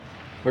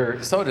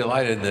We're so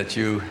delighted that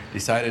you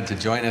decided to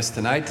join us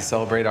tonight to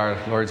celebrate our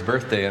Lord's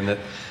birthday and that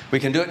we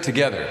can do it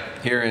together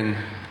here in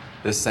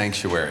this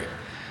sanctuary.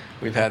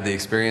 We've had the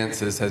experience,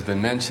 as has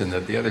been mentioned,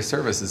 that the other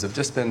services have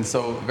just been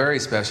so very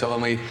special,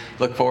 and we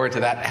look forward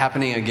to that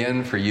happening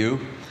again for you.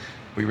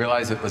 We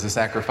realize it was a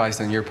sacrifice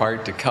on your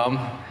part to come,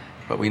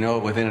 but we know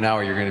within an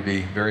hour you're going to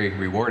be very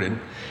rewarded.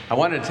 I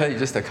wanted to tell you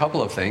just a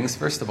couple of things.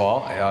 First of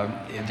all,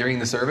 during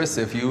the service,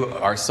 if you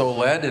are so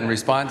led in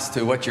response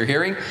to what you're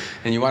hearing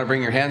and you want to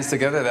bring your hands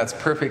together, that's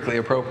perfectly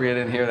appropriate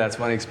in here. That's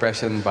one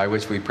expression by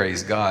which we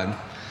praise God.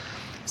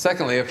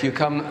 Secondly, if you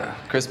come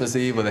Christmas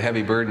Eve with a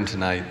heavy burden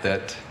tonight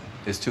that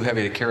is too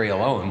heavy to carry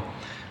alone,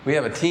 we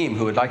have a team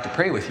who would like to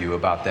pray with you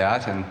about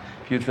that. And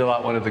if you'd fill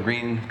out one of the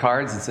green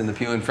cards that's in the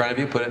pew in front of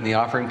you, put it in the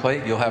offering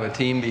plate, you'll have a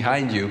team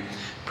behind you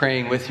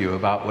praying with you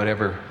about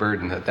whatever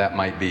burden that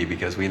might be,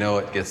 because we know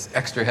it gets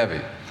extra heavy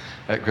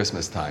at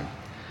Christmas time.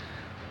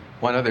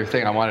 One other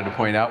thing I wanted to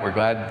point out, we're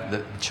glad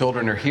that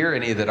children are here.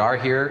 Any that are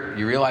here,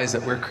 you realize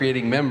that we're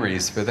creating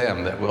memories for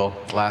them that will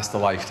last a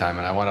lifetime,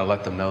 and I want to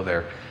let them know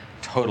they're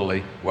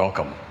totally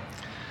welcome.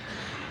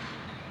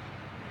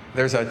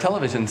 There's a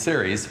television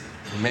series,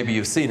 maybe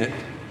you've seen it,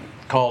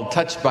 called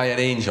Touched by an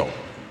Angel.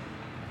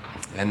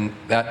 And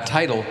that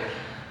title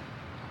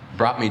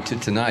brought me to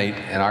tonight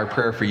and our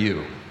prayer for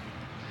you.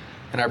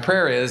 And our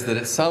prayer is that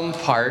at some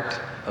part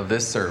of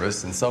this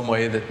service, in some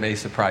way that may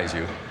surprise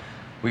you,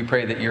 we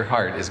pray that your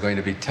heart is going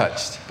to be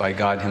touched by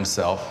God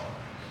Himself.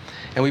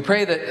 And we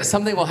pray that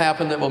something will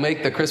happen that will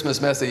make the Christmas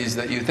message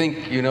that you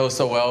think you know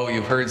so well,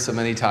 you've heard so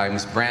many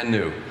times, brand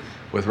new,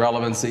 with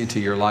relevancy to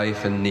your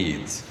life and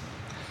needs.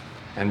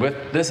 And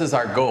with this as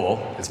our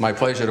goal, it's my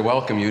pleasure to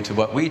welcome you to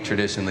what we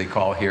traditionally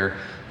call here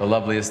the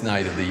loveliest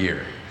night of the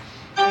year.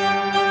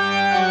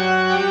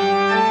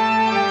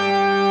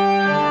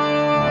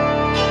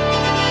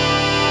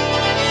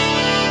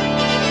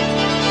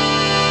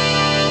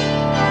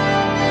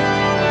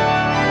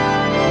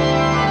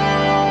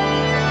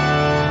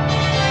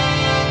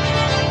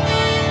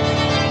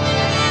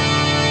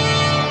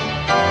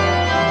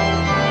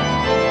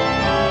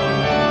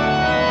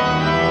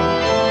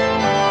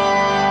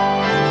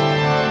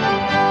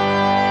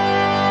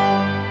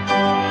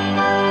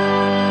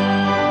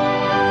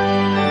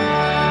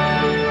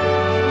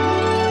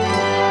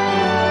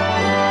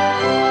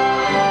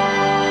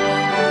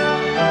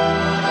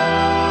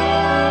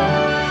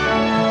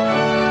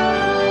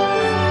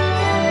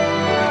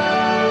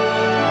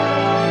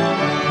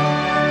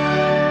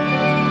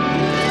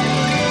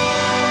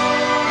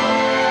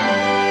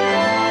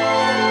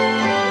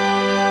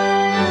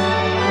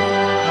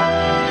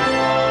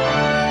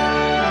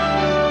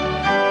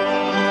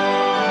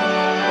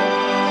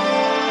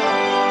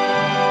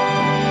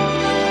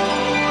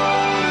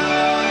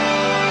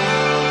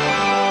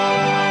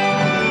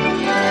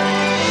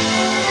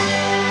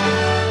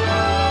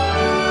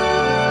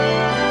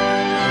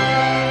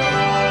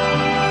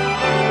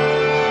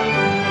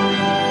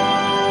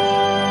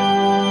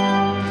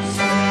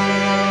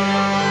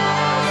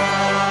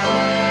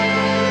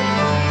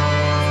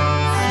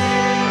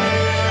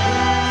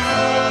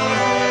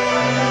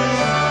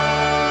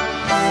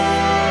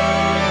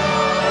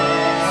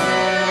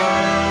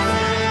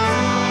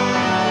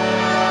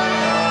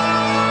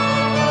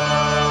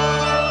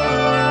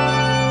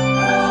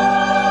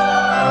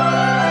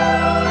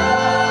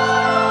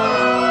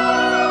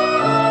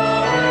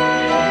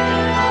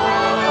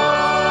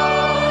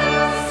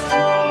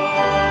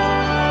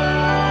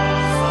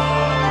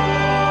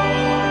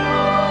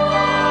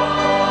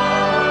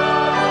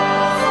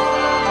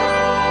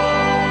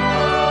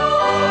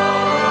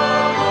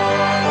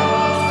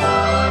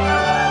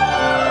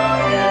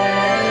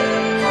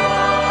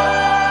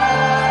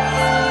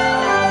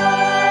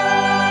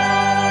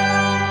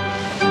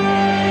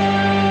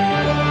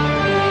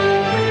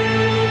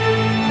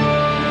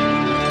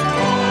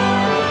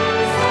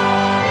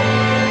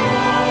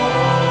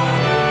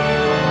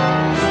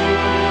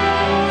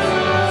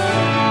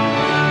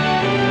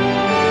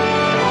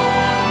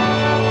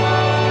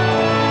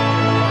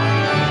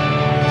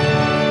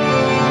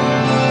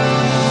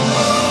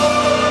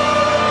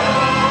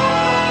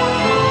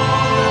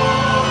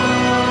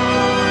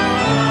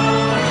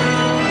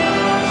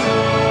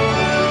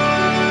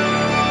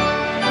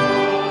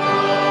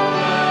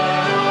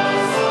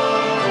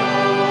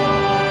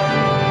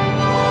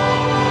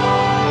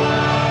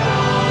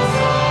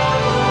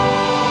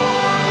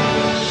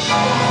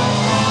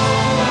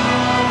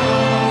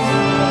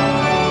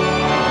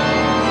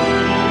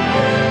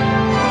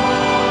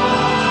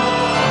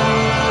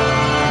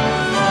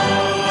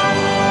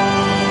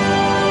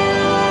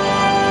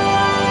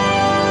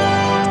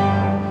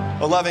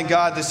 Loving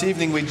God, this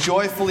evening we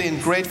joyfully and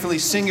gratefully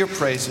sing your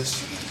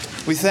praises.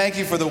 We thank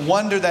you for the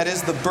wonder that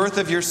is the birth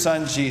of your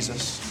Son,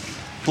 Jesus.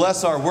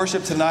 Bless our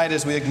worship tonight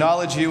as we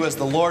acknowledge you as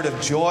the Lord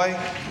of joy,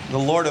 the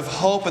Lord of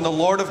hope, and the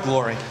Lord of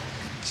glory.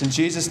 It's in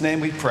Jesus'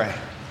 name we pray.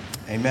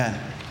 Amen.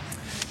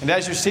 And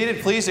as you're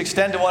seated, please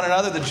extend to one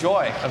another the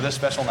joy of this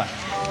special night.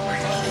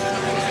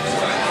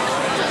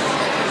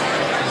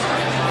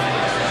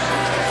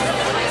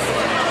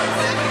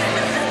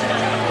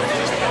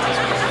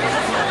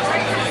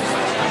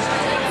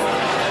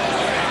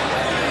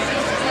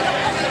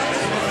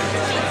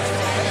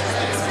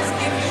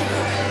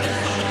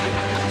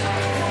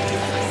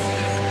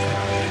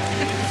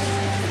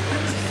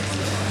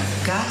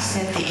 God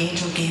sent the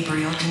angel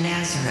Gabriel to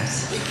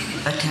Nazareth,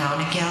 a town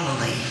in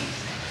Galilee,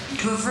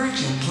 to a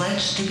virgin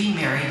pledged to be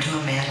married to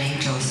a man named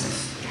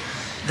Joseph.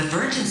 The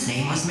virgin's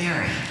name was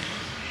Mary.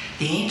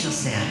 The angel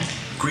said,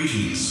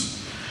 "Greetings,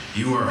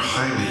 you are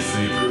highly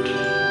favored.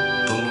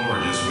 The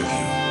Lord is with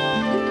you."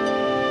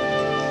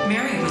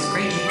 Mary was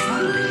greatly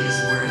troubled at his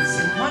words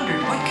and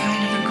wondered what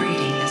kind of a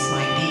greeting this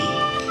might be.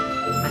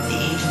 But the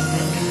angel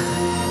said to her,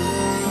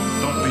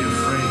 "Don't be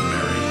afraid,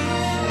 Mary.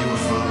 You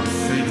have found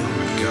favor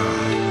with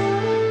God.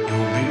 You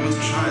will be with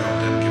child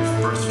and give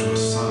birth to a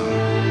son,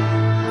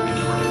 and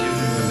you are to give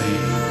him the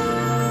name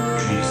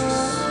Jesus."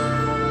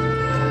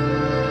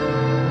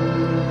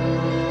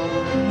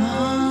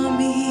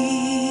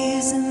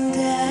 Mommies and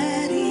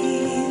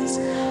daddies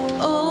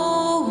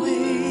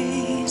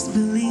always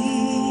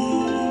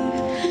believe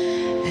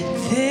that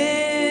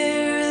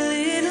their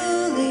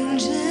little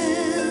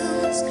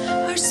angels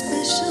are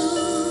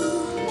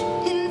special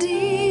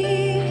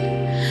indeed,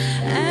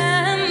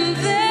 and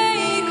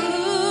they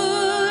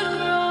could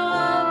grow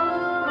up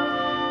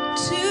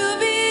to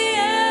be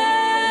anything,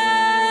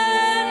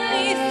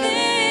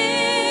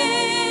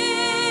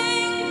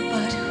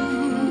 but who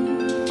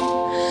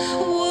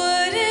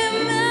would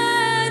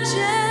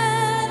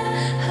imagine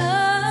a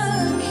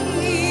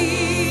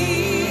king?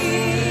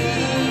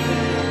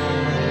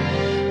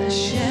 The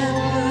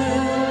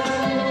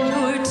shepherd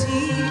or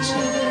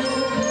teacher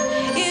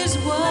is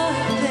what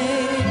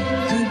they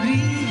could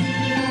be.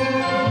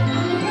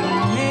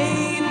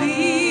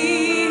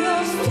 Maybe a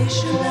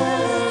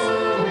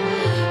fisherman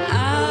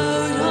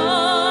out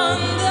on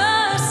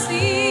the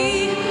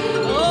sea,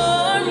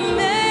 or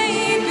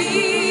maybe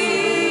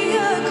a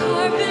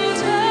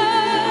carpenter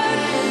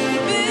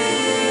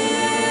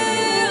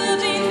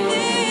building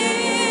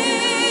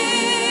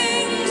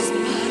things.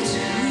 But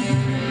who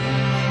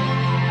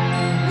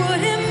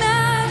would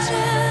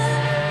imagine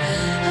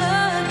a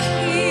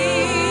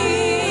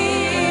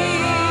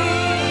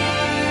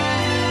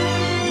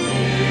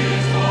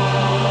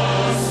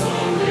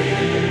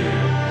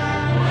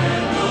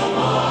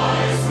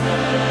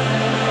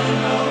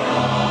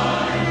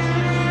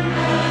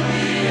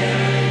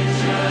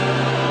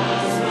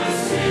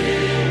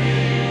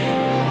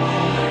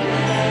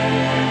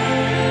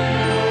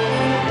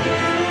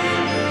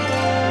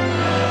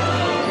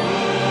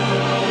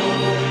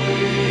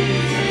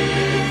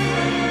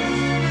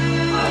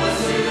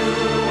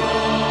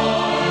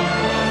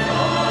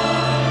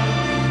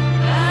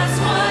That's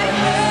why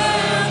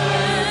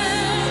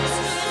heaven's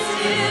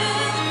still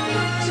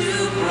to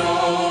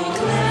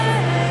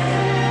proclaim.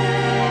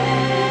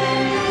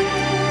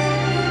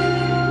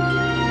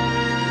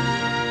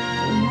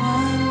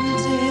 One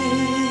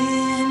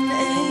day an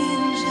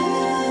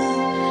angel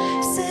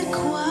said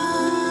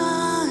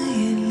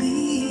quietly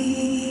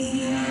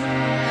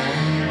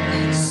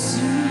that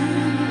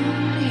soon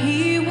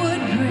he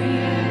would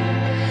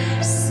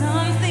bring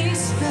something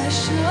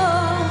special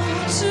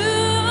to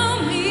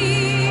me,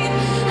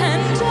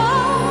 and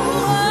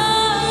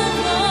all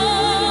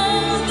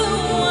the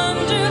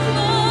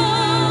wonderful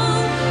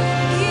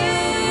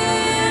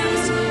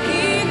gifts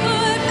he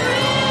could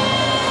bring.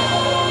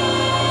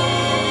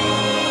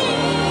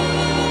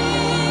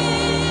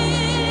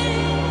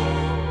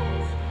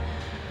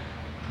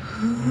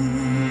 Who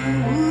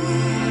would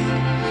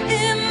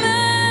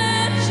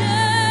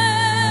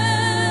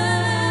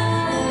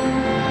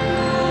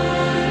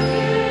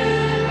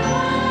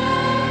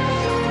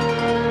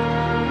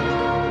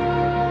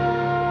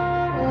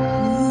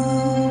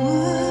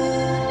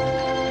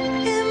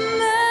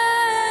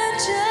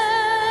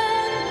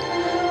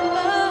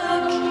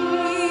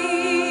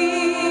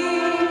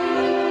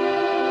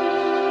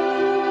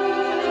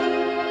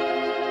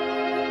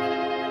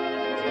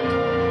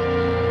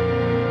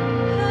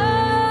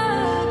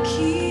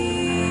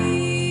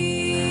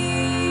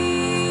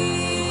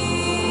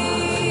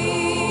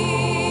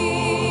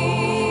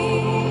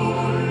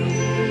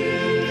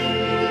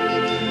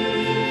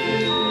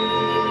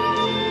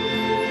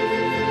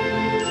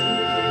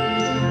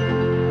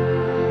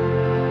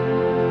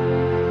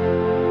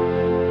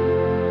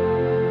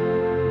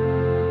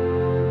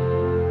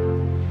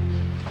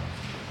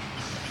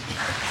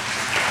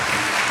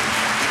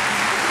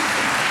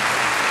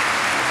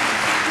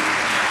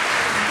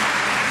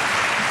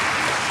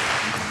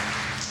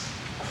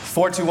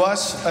For to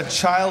us a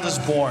child is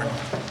born,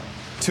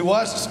 to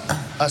us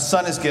a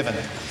son is given,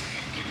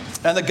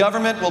 and the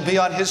government will be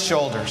on his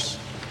shoulders,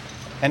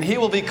 and he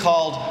will be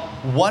called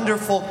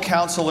Wonderful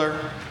Counselor,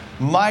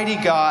 Mighty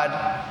God,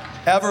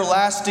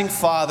 Everlasting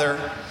Father,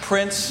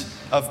 Prince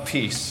of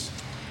Peace.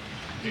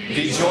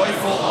 Be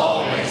joyful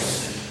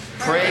always,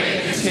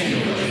 pray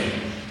continually,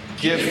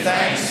 give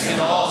thanks in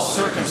all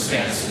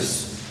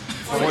circumstances,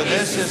 for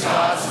this is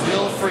God's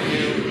will for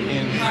you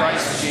in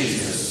Christ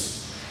Jesus.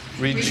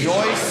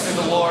 Rejoice in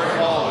the Lord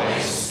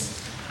always.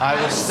 I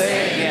will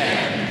say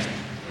again,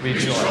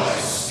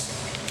 rejoice.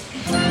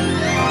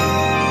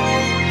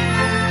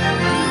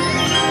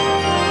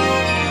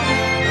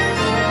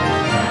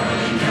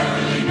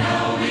 Caroling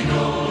now we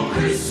go,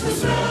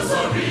 Christmas bells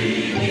are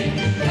ringing,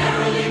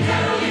 caroling,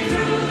 caroling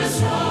through the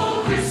snow.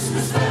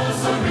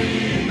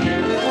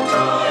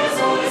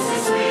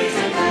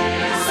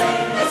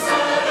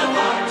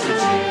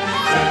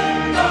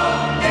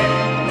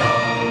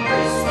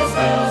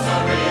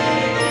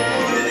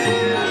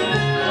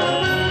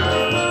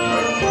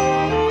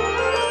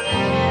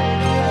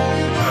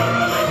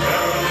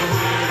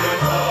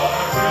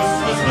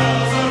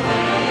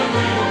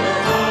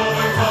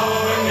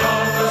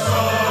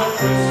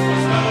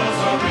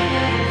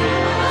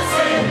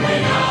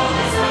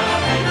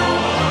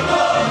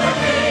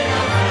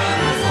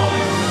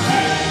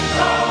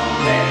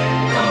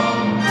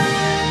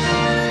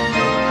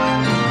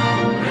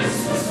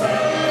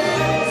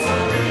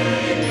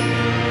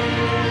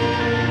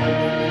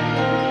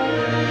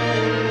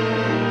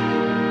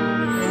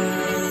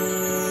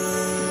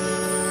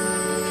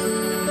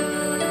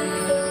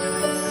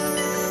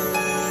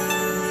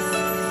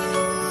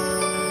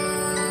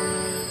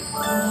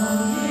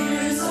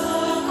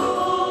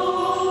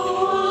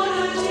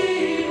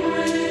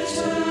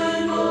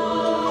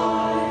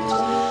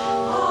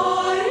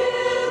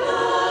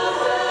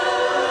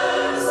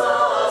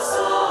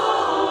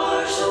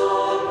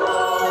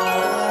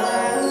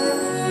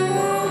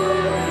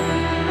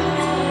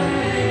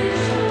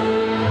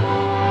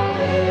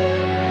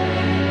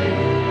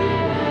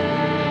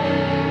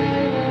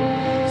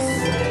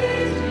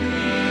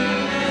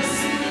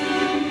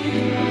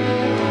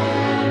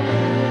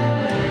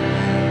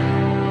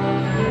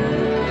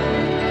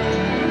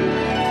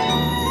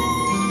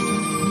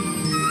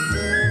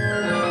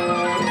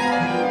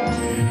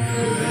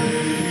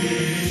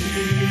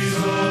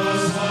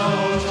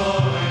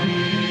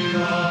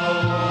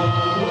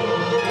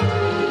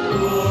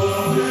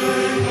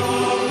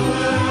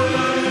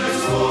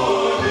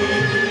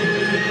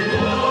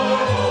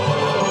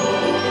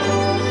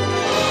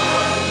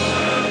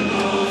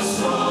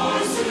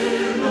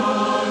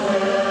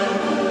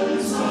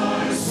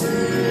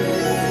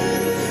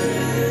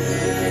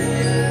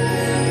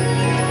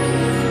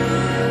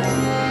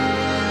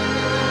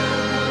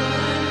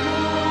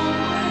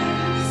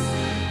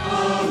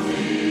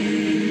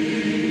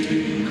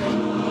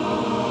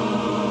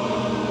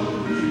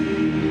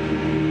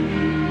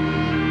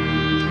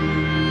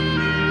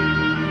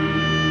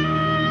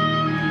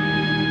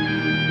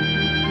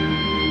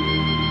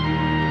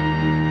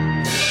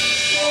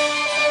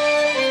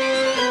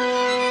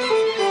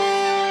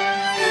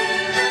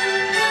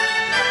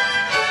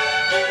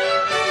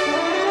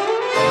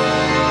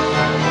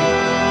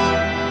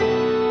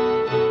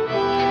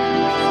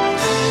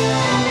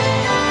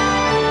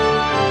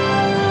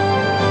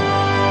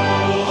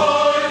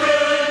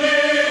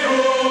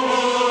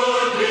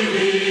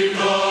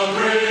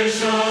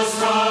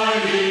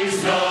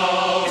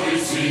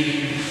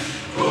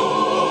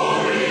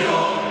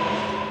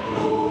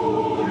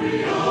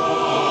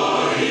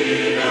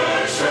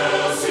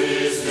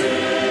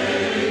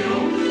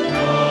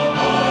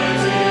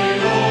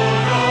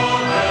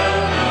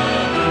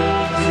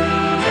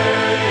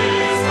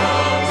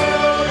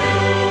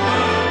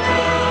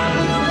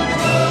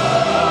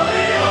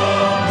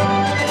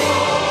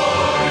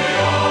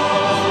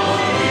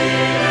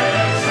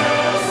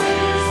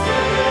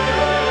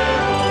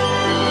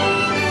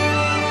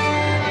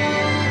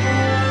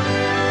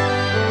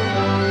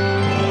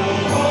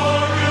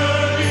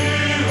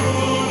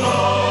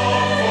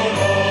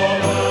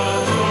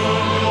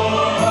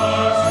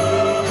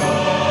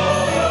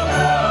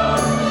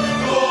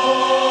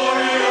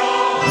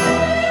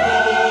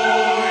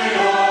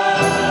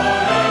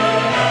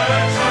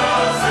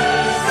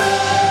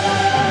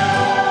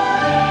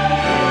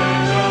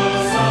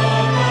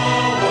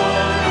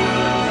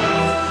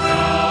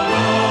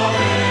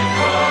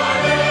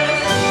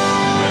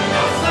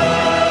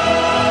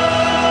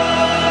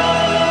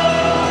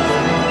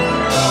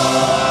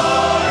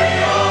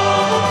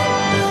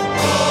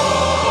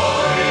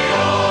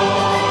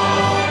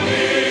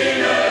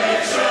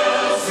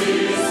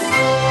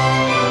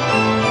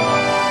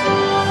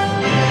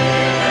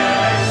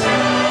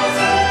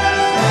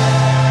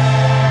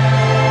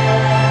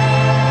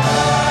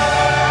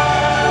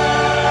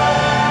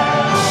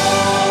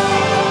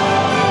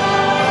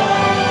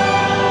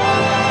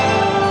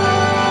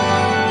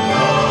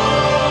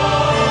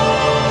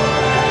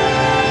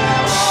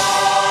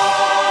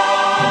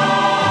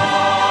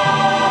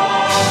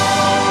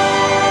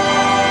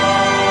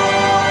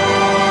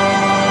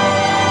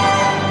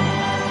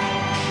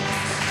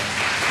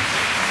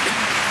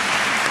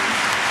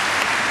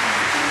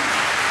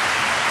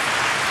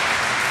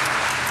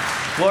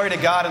 Glory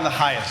to God in the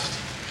highest.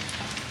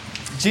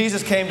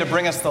 Jesus came to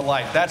bring us the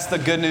light. That's the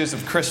good news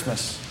of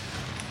Christmas.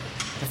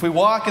 If we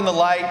walk in the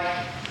light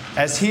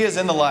as He is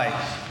in the light,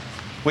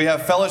 we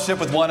have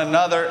fellowship with one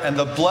another, and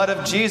the blood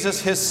of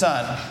Jesus, His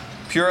Son,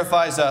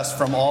 purifies us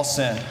from all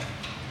sin.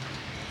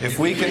 If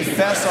we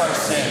confess our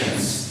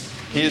sins,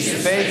 He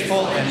is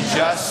faithful and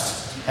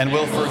just and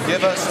will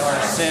forgive us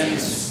our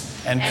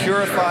sins and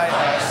purify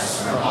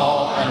us from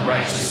all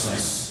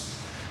unrighteousness.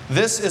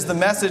 This is the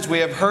message we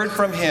have heard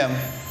from Him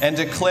and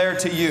declare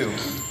to you.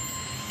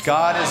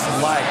 God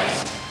is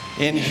light.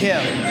 In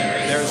Him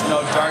there is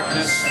no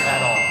darkness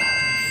at all.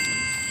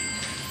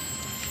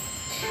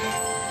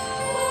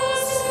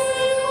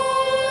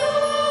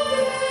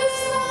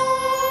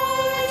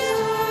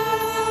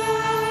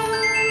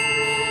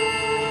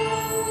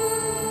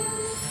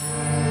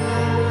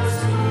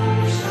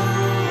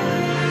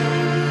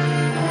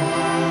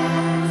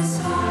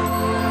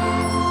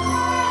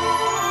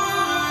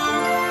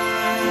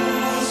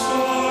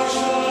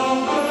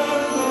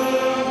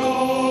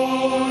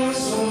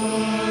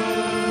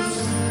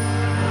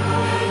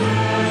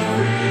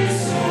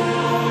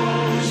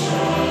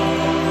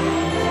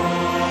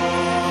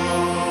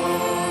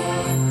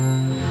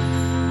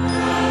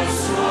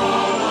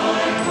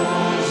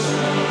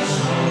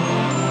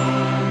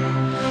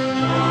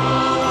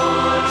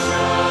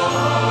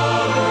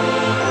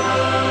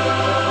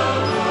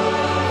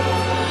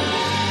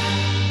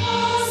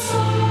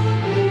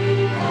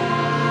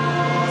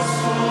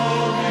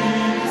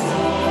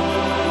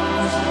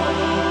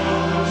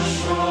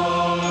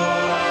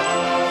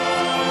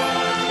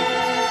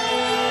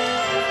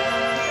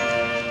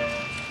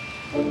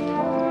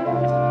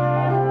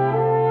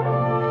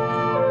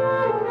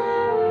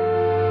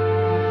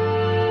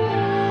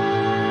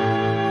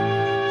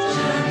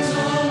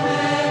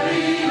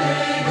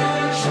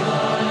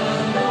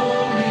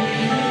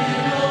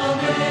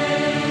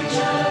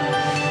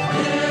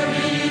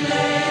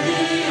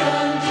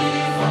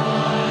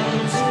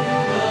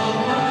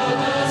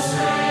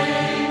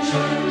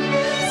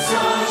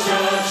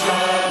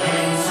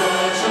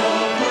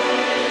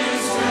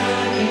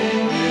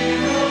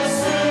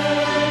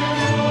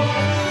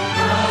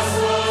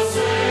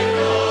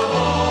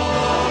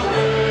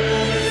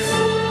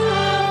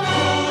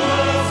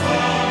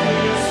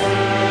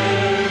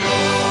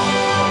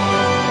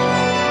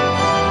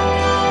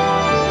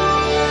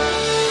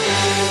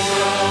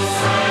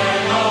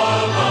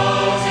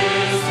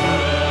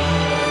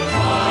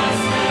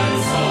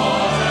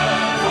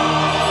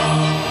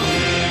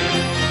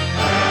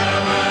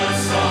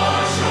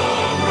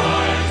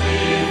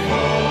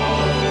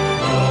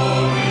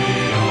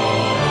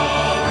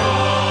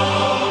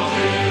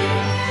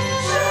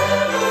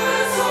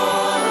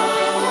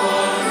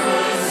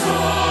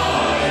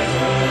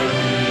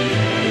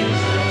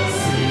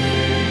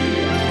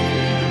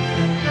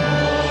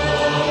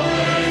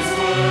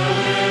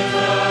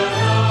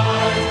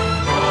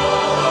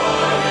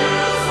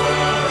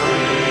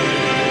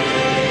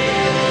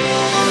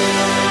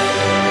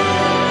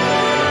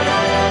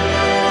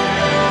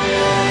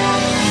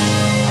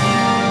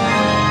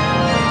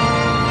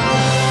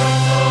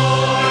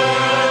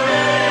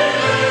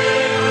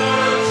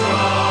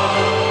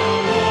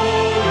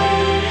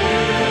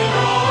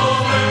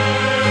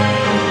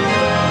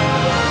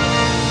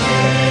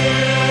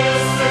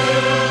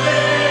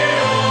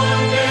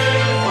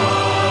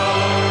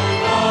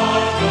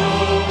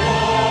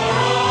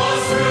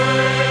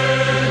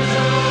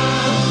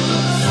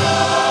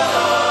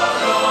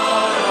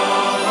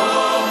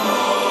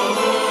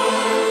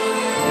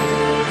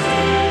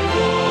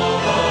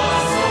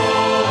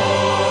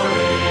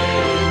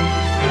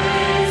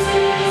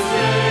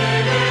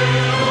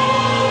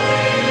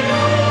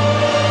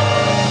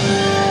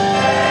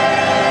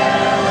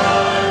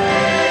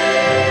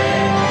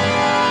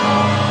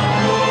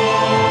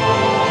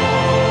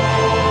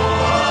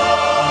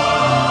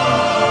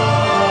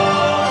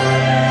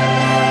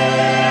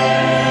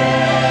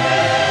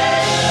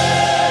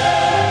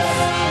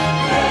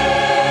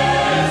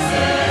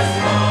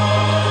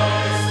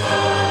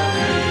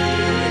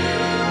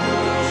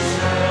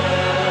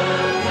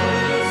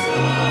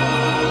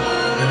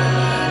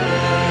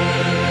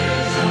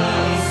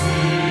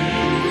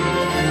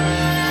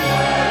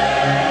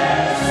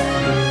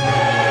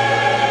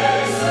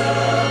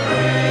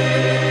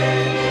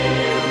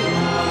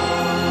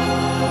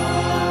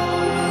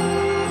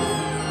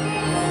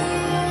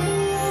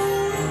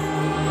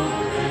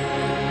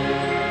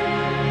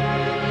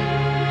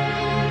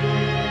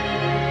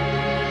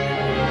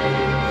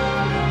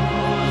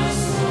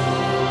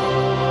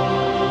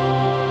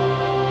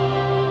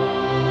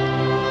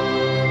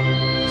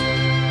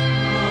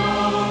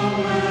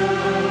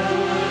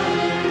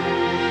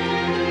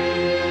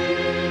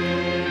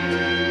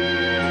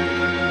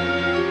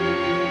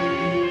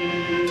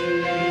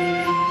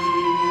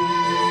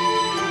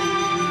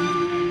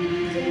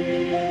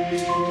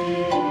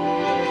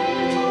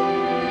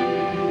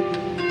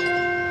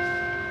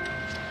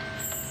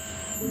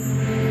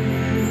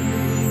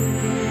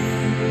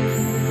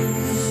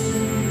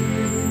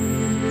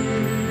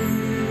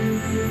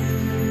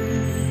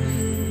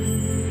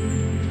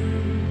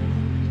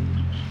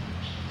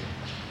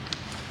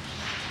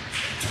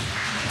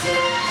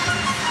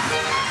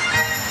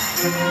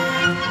 Christians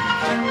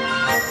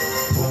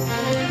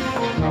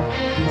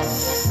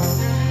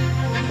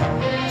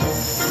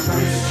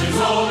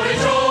all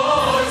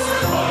rejoice,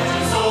 heart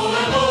and soul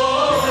and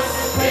voice.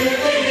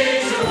 Give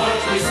heed to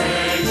what we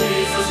say.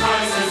 Jesus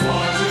Christ is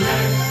born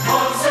today.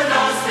 Hearts and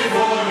us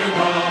before Him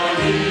bow.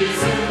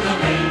 He's in the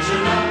manger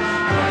now.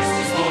 Christ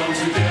is born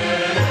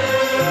today.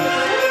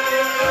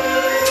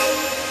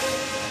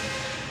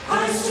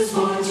 Christ is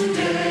born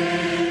today.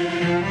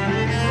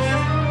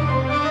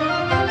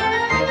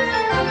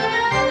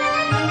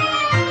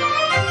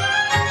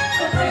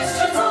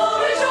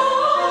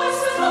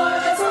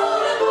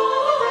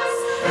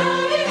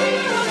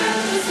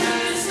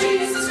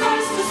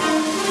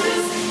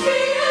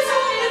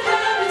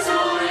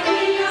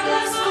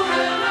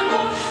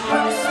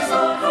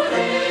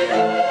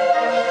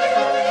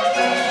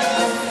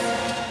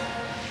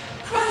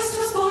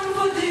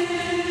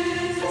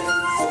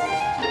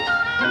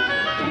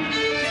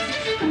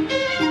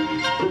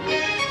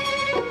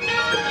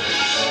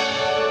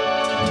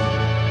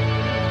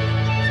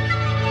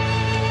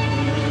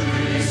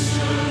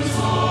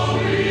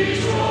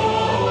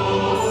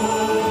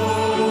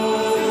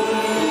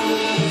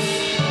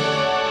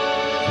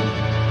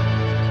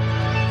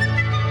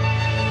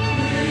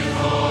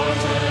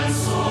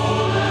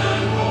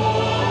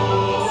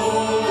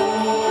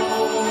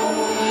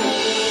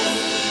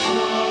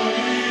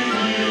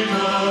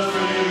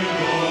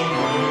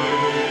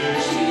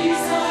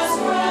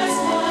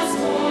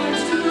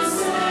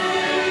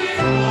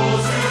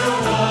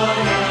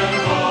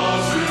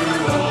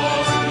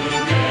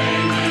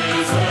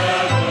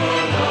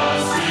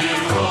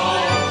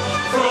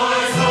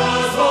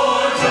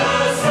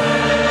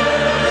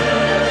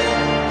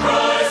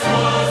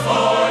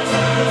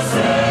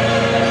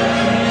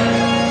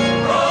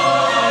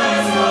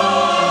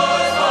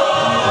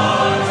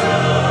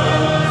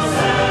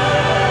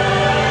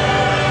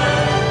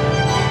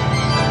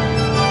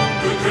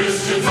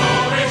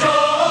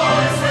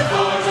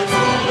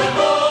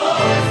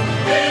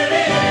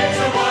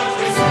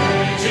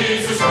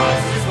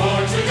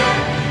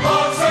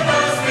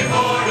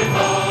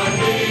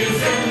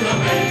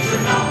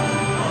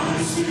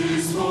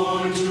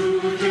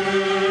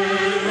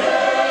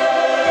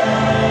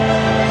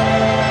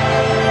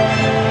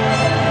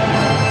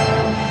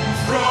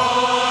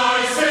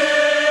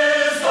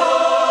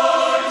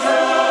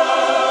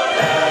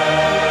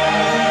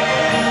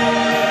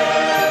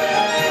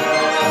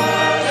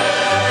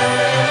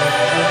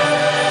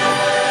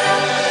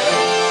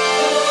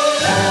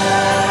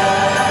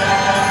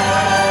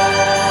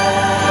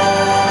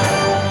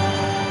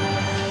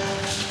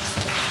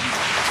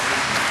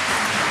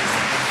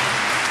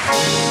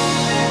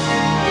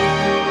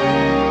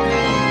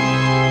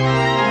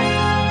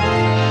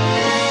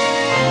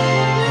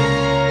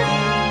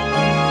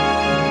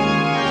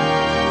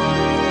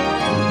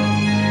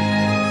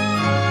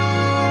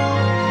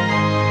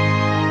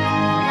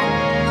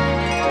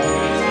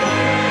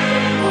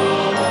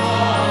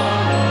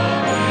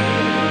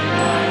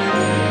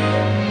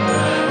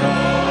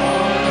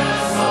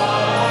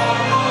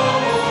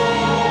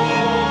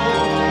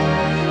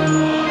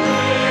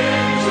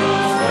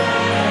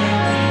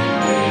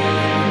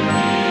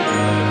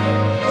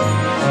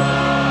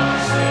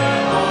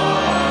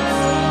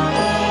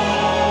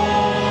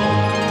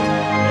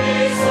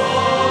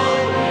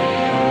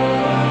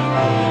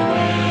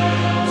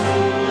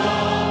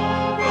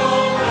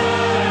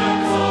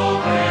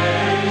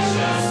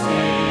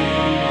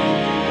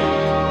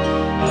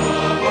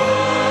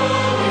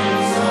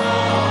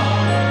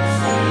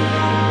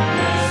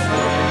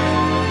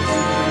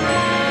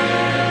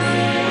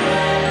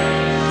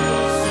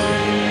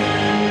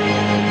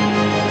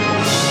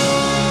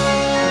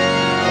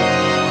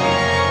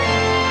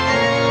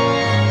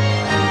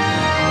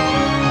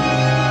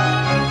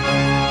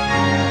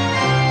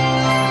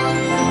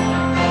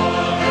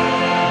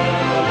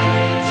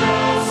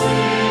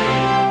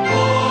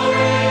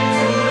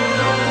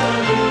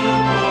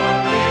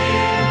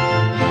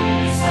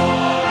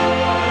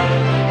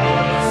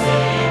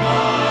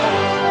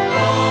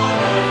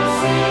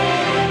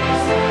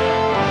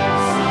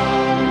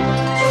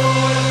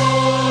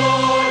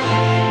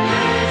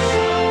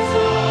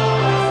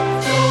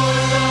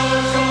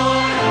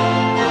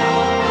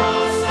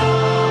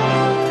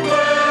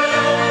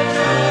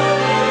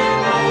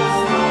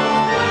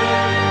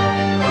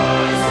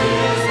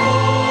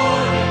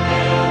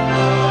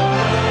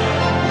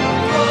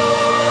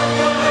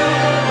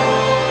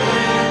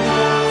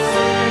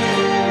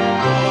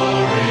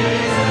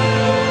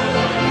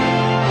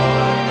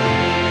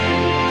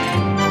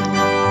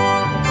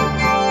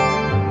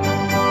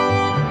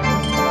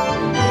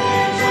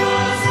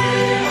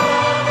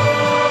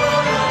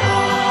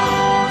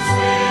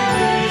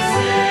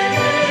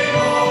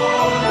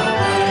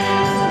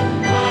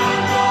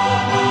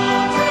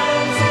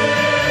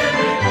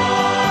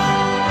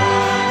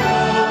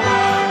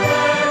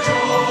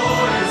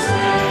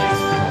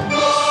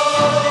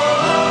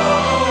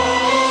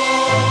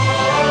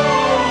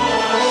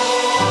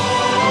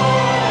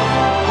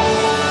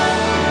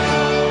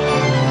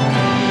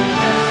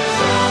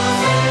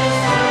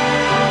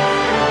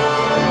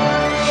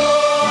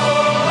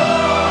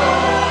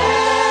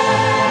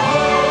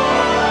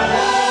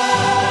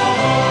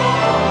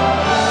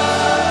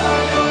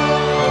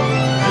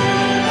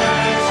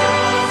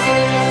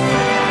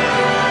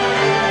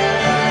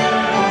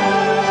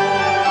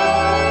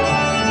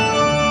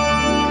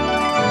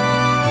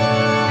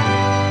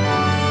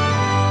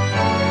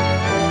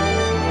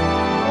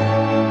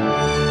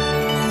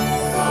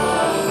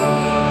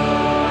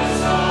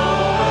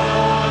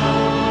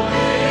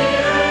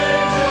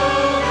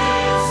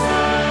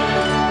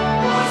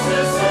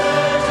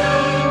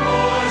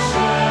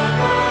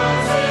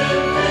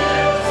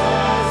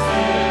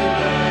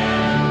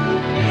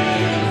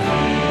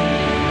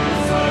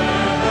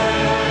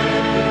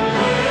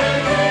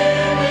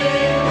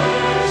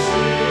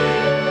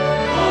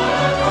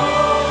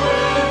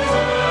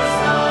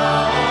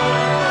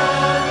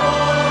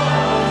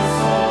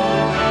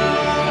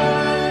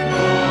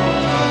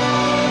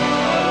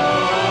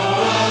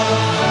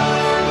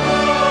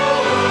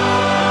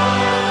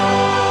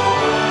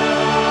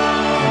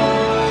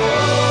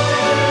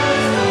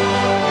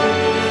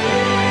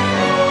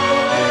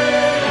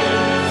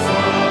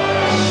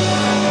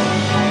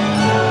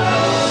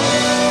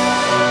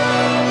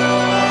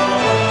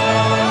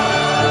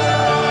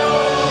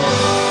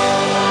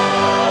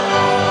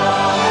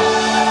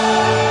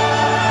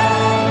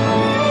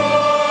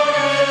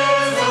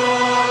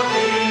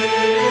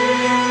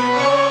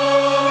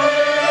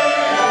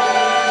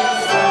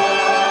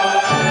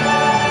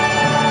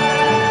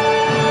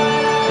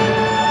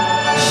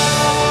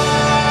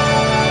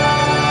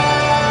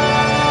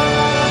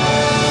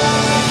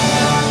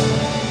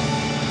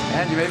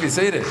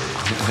 seated.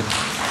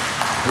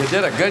 You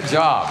did a good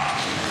job.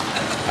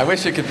 I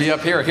wish you could be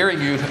up here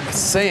hearing you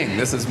sing.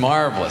 This is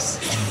marvelous.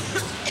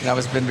 I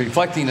was been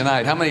reflecting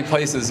tonight, how many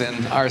places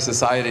in our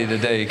society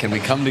today can we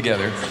come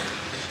together,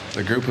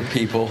 a group of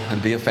people,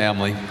 and be a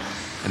family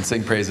and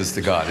sing praises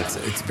to God?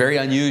 It's very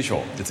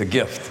unusual. It's a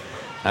gift.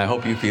 And I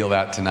hope you feel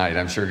that tonight.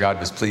 I'm sure God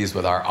was pleased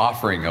with our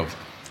offering of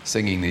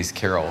singing these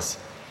carols.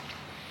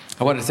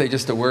 I wanted to say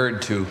just a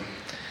word to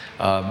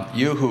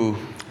you who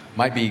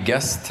might be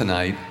guests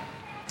tonight.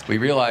 We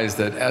realize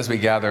that as we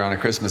gather on a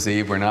Christmas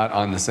Eve, we're not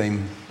on the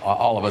same,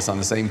 all of us on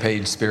the same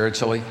page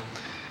spiritually.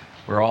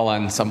 We're all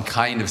on some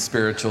kind of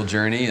spiritual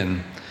journey,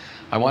 and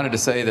I wanted to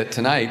say that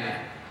tonight,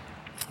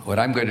 what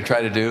I'm going to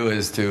try to do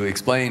is to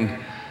explain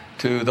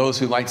to those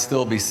who might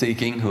still be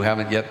seeking, who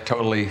haven't yet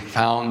totally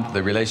found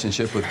the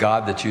relationship with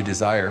God that you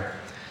desire.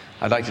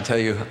 I'd like to tell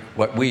you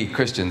what we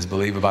Christians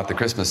believe about the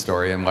Christmas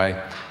story and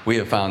why we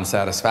have found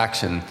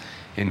satisfaction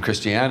in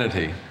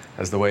Christianity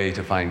as the way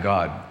to find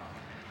God.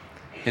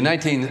 In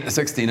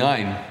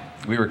 1969,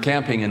 we were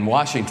camping in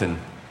Washington.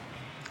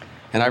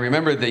 And I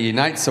remember the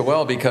night so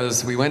well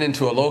because we went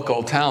into a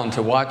local town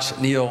to watch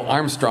Neil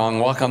Armstrong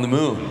walk on the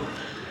moon.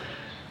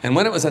 And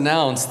when it was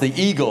announced the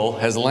Eagle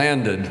has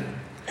landed,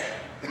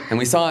 and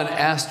we saw an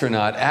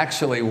astronaut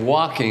actually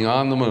walking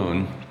on the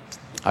moon,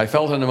 I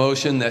felt an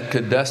emotion that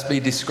could best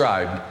be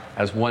described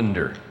as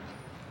wonder.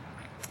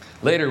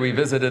 Later, we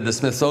visited the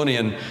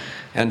Smithsonian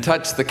and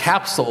touched the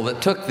capsule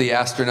that took the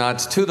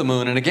astronauts to the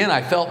moon. And again,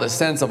 I felt a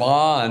sense of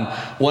awe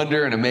and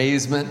wonder and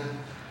amazement.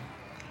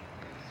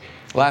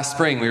 Last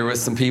spring, we were with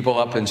some people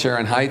up in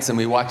Sharon Heights, and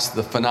we watched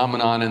the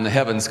phenomenon in the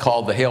heavens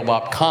called the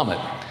Hale-Bopp Comet.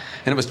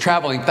 And it was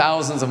traveling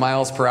thousands of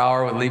miles per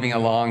hour, leaving a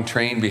long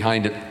train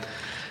behind it.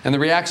 And the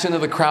reaction of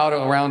the crowd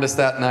around us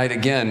that night,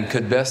 again,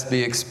 could best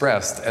be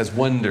expressed as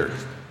wonder.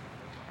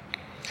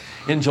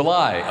 In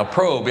July, a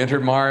probe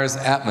entered Mars'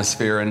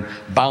 atmosphere and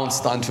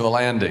bounced onto a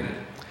landing.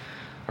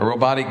 A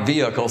robotic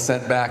vehicle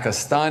sent back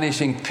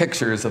astonishing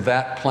pictures of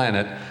that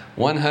planet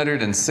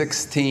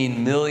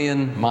 116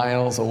 million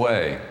miles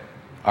away.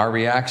 Our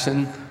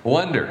reaction?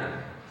 Wonder,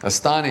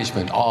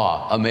 astonishment,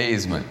 awe,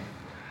 amazement.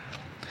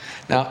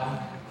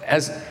 Now,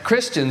 as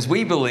Christians,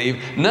 we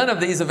believe none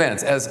of these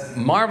events, as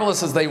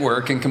marvelous as they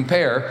were, can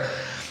compare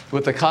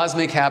with the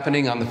cosmic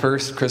happening on the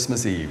first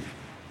Christmas Eve.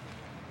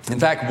 In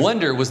fact,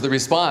 wonder was the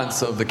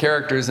response of the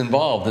characters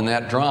involved in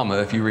that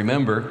drama, if you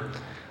remember.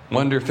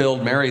 Wonder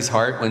filled Mary's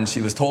heart when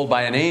she was told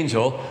by an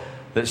angel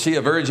that she,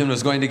 a virgin,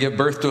 was going to give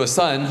birth to a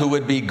son who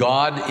would be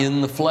God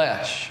in the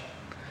flesh.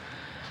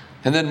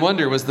 And then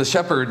wonder was the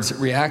shepherds'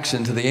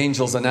 reaction to the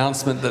angel's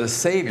announcement that a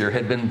Savior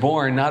had been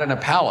born not in a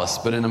palace,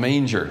 but in a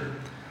manger.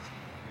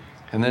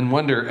 And then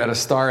wonder at a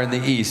star in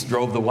the east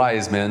drove the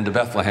wise men to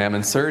Bethlehem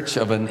in search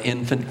of an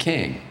infant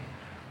king.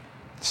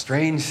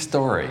 Strange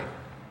story.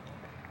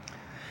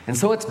 And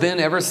so it's been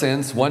ever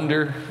since.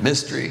 Wonder,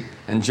 mystery,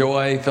 and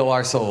joy fill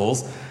our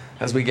souls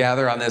as we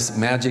gather on this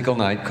magical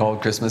night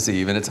called Christmas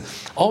Eve. And it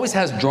always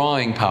has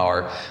drawing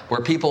power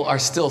where people are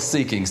still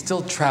seeking,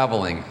 still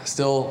traveling,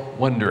 still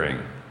wondering.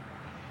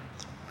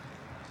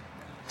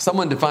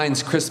 Someone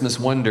defines Christmas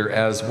wonder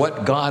as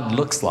what God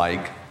looks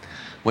like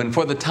when,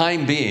 for the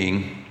time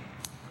being,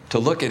 to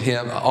look at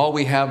him, all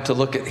we have to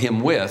look at him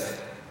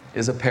with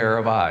is a pair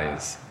of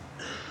eyes.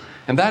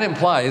 And that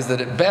implies that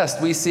at best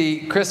we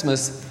see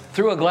Christmas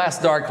through a glass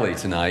darkly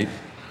tonight,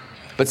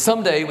 but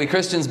someday we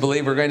Christians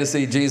believe we're going to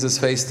see Jesus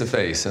face to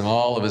face in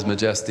all of his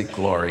majestic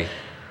glory.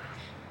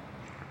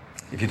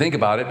 If you think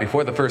about it,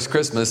 before the first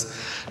Christmas,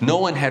 no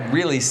one had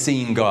really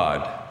seen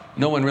God.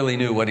 No one really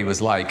knew what he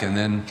was like. And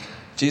then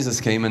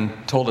Jesus came and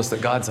told us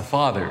that God's a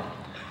Father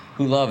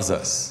who loves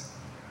us.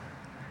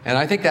 And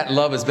I think that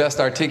love is best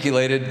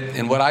articulated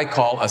in what I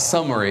call a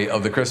summary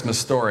of the Christmas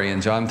story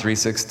in John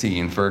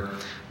 3:16. For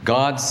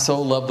God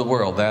so loved the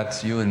world,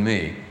 that's you and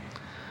me,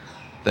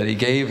 that he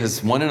gave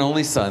his one and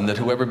only Son, that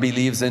whoever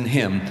believes in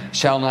him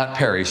shall not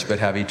perish but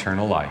have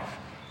eternal life.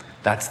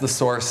 That's the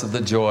source of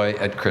the joy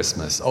at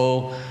Christmas.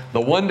 Oh,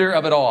 the wonder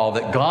of it all,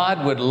 that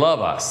God would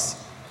love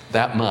us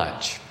that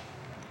much.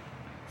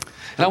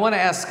 And I want to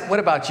ask, what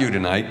about you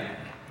tonight?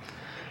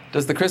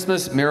 Does the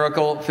Christmas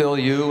miracle fill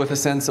you with a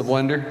sense of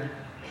wonder?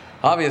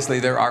 Obviously,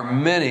 there are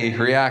many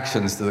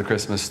reactions to the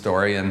Christmas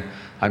story, and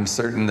I'm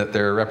certain that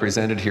they're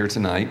represented here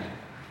tonight.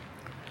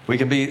 We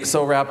can be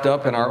so wrapped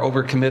up in our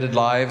overcommitted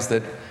lives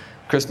that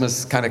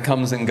Christmas kind of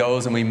comes and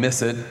goes and we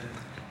miss it,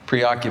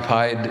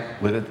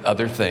 preoccupied with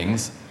other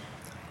things.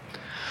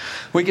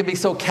 We can be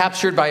so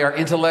captured by our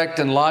intellect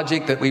and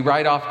logic that we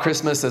write off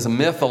Christmas as a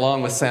myth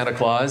along with Santa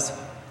Claus.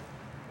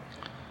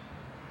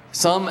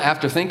 Some,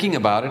 after thinking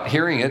about it,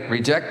 hearing it,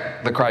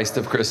 reject the Christ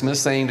of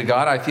Christmas, saying to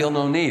God, I feel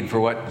no need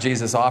for what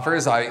Jesus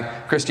offers.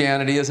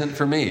 Christianity isn't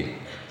for me.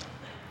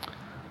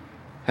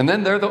 And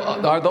then there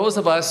are those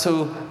of us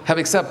who have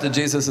accepted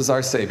Jesus as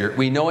our Savior.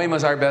 We know him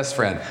as our best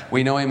friend.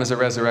 We know him as a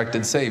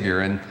resurrected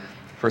Savior. And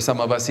for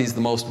some of us, he's the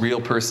most real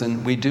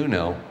person we do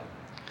know.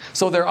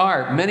 So there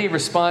are many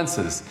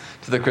responses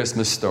to the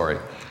Christmas story.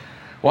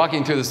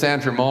 Walking through the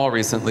Sanford Mall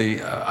recently,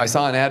 I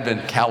saw an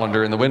advent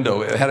calendar in the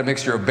window. It had a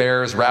mixture of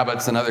bears,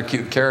 rabbits, and other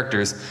cute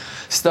characters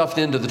stuffed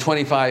into the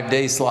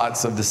 25-day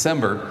slots of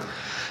December,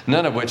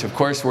 none of which, of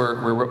course, were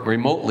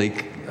remotely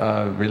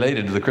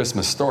related to the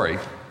Christmas story.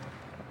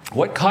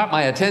 What caught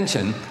my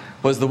attention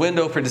was the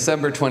window for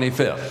December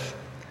 25th.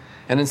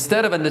 And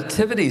instead of a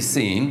nativity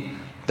scene,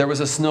 there was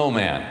a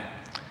snowman.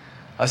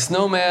 A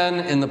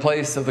snowman in the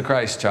place of the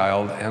Christ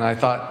child, and I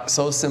thought,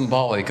 so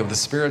symbolic of the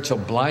spiritual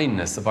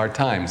blindness of our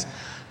times.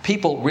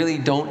 People really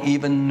don't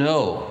even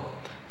know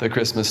the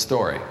Christmas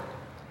story.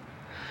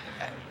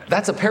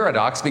 That's a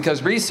paradox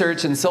because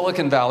research in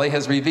Silicon Valley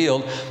has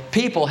revealed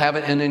people have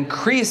an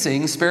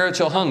increasing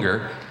spiritual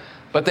hunger,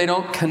 but they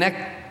don't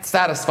connect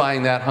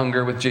satisfying that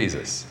hunger with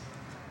Jesus.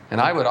 And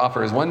I would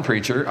offer as one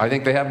preacher, I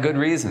think they have good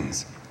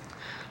reasons.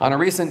 On a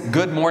recent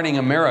Good Morning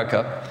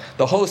America,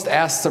 the host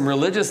asked some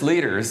religious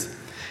leaders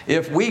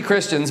if we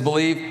Christians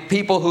believe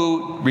people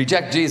who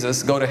reject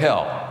Jesus go to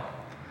hell.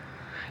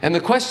 And the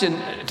question,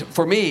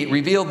 for me,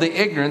 revealed the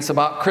ignorance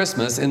about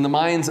Christmas in the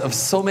minds of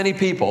so many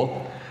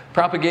people,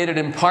 propagated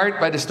in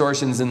part by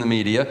distortions in the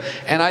media,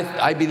 and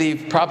I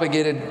believe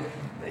propagated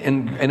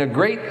in a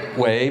great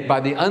way by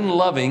the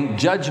unloving,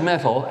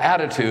 judgmental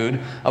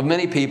attitude of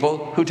many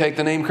people who take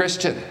the name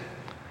Christian.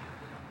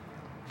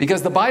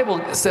 Because the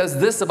Bible says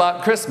this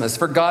about Christmas: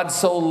 for God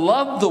so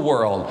loved the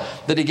world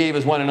that he gave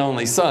his one and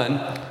only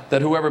Son,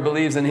 that whoever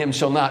believes in him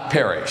shall not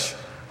perish,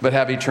 but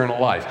have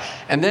eternal life.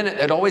 And then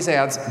it always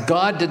adds,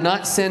 God did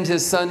not send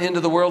his Son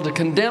into the world to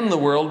condemn the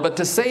world, but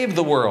to save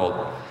the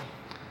world.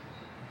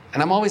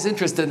 And I'm always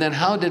interested in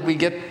how did we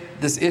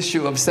get this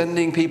issue of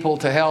sending people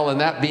to hell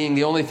and that being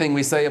the only thing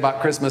we say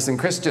about Christmas and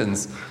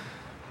Christians.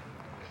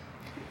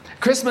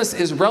 Christmas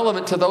is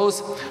relevant to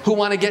those who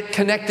want to get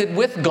connected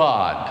with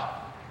God.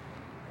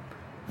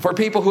 For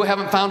people who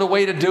haven't found a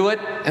way to do it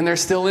and they're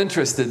still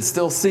interested,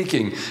 still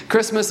seeking.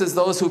 Christmas is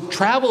those who've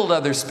traveled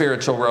other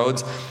spiritual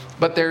roads,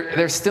 but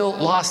they're still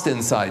lost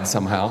inside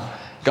somehow.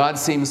 God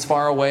seems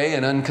far away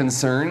and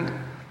unconcerned.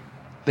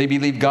 They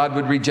believe God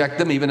would reject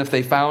them even if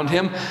they found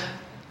him.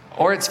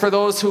 Or it's for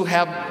those who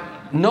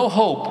have no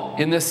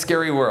hope in this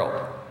scary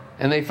world,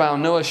 and they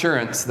found no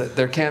assurance that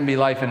there can be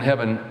life in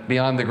heaven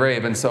beyond the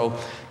grave, and so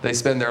they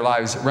spend their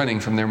lives running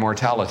from their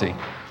mortality.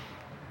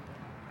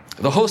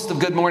 The host of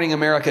Good Morning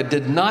America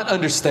did not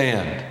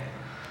understand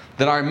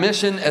that our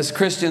mission as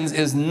Christians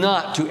is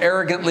not to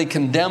arrogantly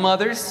condemn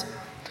others,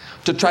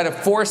 to try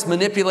to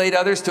manipulate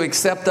others to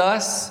accept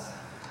us,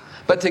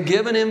 but to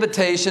give an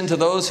invitation to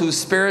those whose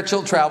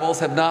spiritual travels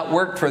have not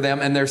worked for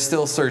them and they're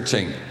still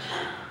searching.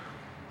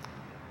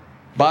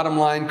 Bottom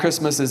line,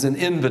 Christmas is an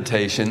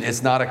invitation.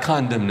 It's not a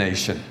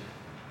condemnation.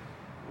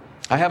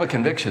 I have a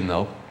conviction,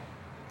 though.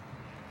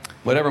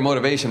 Whatever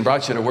motivation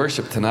brought you to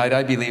worship tonight,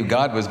 I believe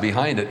God was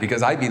behind it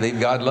because I believe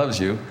God loves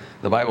you.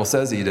 The Bible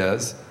says he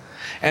does.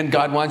 And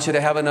God wants you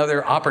to have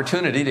another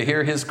opportunity to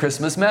hear his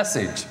Christmas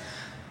message.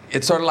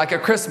 It's sort of like a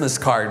Christmas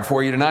card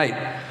for you tonight.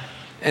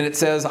 And it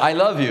says, I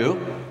love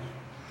you.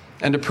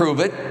 And to prove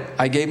it,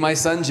 I gave my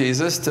son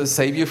Jesus to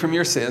save you from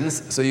your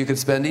sins so you could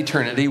spend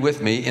eternity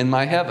with me in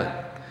my heaven.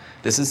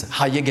 This is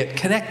how you get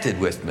connected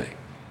with me.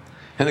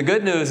 And the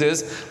good news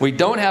is we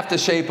don't have to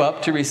shape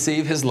up to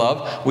receive his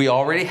love. We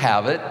already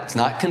have it. It's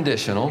not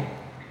conditional.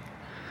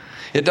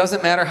 It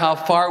doesn't matter how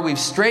far we've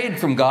strayed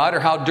from God or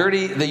how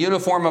dirty the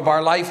uniform of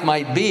our life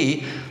might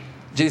be.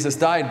 Jesus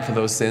died for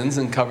those sins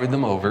and covered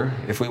them over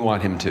if we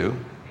want him to.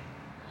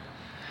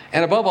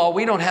 And above all,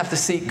 we don't have to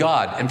seek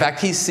God. In fact,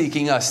 he's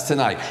seeking us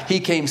tonight. He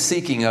came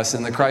seeking us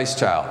in the Christ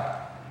child.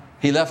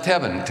 He left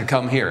heaven to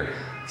come here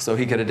so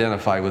he could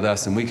identify with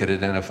us and we could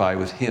identify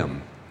with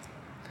him.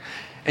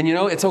 And you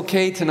know, it's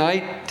okay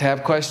tonight to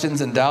have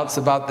questions and doubts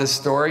about this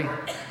story.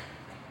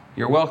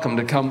 You're welcome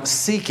to come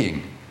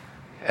seeking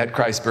at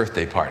Christ's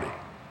birthday party.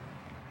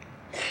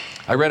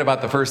 I read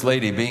about the First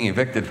Lady being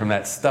evicted from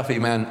that stuffy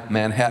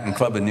Manhattan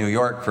club in New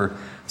York for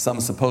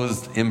some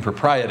supposed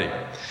impropriety.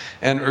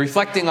 And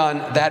reflecting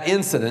on that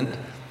incident,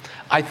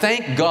 I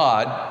thank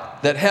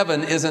God that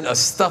heaven isn't a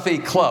stuffy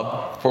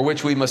club for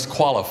which we must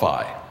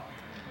qualify.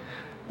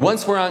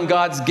 Once we're on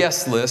God's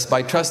guest list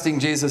by trusting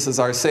Jesus as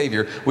our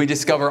Savior, we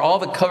discover all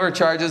the cover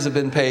charges have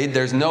been paid.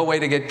 There's no way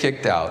to get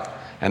kicked out.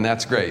 And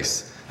that's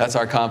grace. That's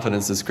our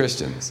confidence as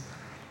Christians.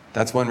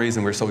 That's one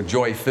reason we're so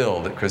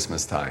joy-filled at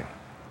Christmas time.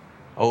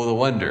 Oh, the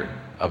wonder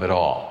of it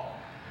all.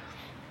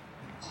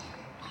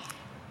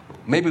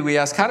 Maybe we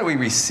ask, how do we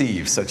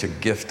receive such a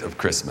gift of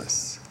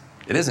Christmas?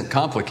 It isn't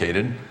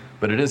complicated,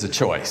 but it is a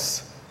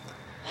choice.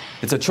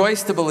 It's a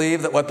choice to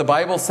believe that what the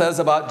Bible says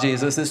about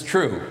Jesus is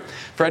true.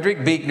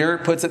 Frederick Buechner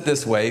puts it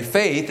this way: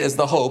 faith is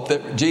the hope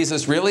that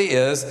Jesus really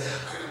is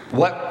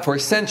what for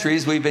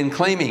centuries we've been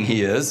claiming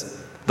he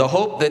is, the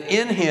hope that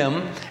in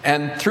him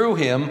and through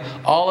him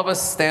all of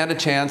us stand a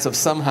chance of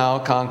somehow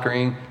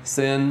conquering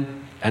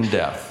sin and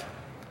death.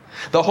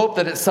 The hope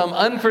that at some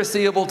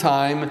unforeseeable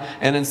time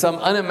and in some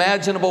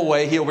unimaginable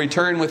way he'll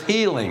return with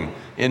healing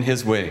in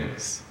his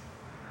wings.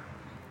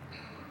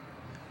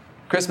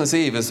 Christmas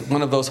Eve is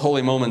one of those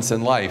holy moments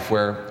in life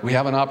where we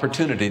have an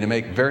opportunity to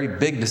make very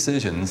big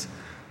decisions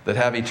that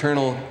have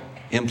eternal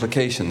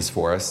implications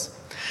for us.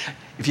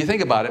 If you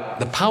think about it,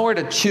 the power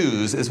to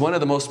choose is one of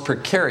the most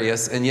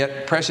precarious and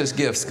yet precious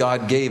gifts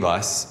God gave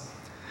us,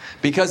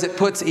 because it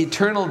puts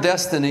eternal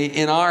destiny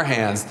in our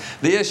hands.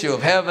 The issue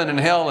of heaven and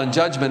hell and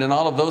judgment and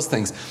all of those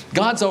things,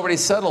 God's already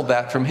settled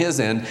that from His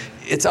end.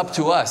 It's up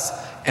to us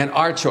and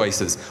our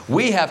choices.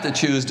 We have to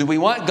choose, do we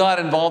want God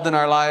involved in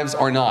our lives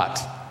or not?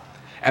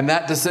 And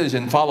that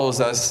decision follows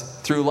us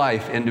through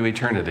life into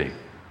eternity.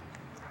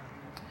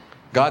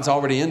 God's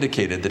already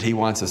indicated that He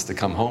wants us to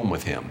come home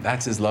with Him.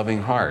 That's His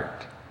loving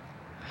heart.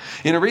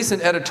 In a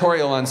recent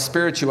editorial on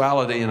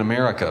spirituality in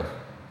America,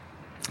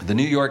 the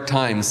New York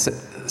Times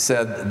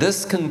said,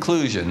 "This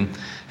conclusion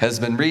has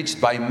been reached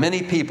by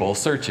many people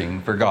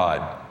searching for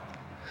God.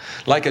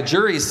 Like a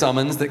jury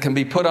summons that can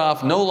be put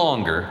off no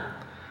longer,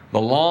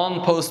 the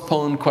long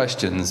postponed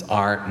questions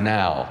are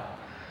now."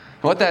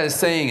 What that is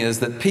saying is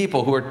that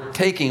people who are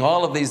taking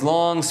all of these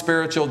long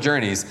spiritual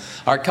journeys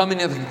are coming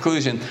to the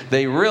conclusion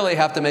they really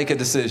have to make a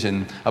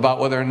decision about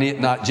whether or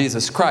not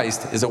Jesus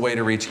Christ is a way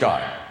to reach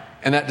God.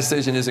 And that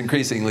decision is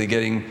increasingly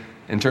getting,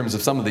 in terms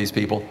of some of these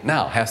people,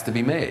 now has to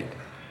be made.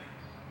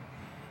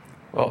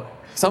 Well,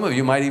 some of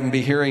you might even be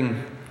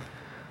hearing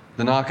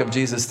the knock of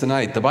Jesus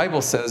tonight. The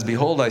Bible says,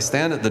 "Behold, I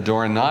stand at the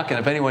door and knock, and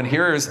if anyone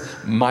hears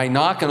my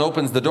knock and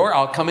opens the door,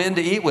 I'll come in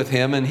to eat with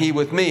him and he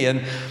with me."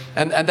 And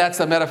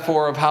that's a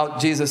metaphor of how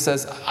Jesus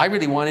says, I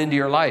really want into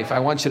your life. I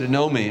want you to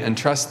know me and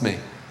trust me.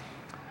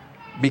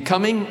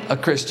 Becoming a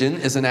Christian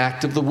is an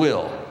act of the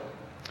will.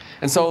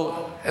 And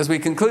so, as we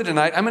conclude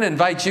tonight, I'm going to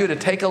invite you to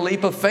take a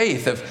leap of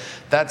faith,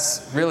 if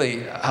that's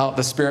really how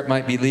the Spirit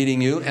might be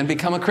leading you, and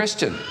become a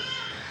Christian.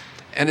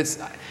 And it's,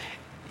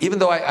 even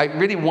though I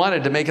really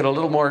wanted to make it a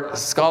little more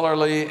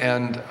scholarly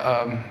and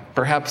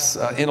perhaps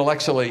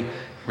intellectually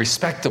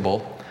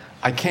respectable,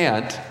 I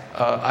can't.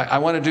 I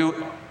want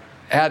to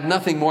add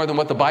nothing more than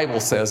what the Bible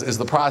says is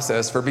the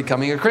process for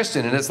becoming a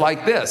Christian. And it's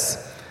like this.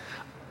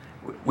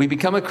 We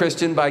become a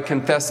Christian by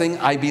confessing,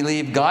 I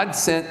believe God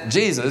sent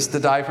Jesus to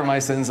die for my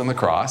sins on the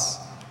cross.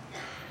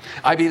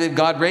 I believe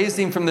God raised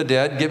Him from the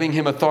dead, giving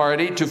Him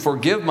authority to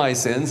forgive my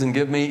sins and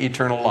give me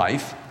eternal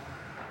life.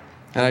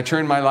 And I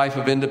turn my life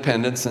of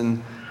independence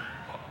and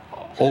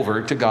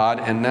over to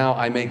God, and now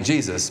I make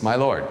Jesus my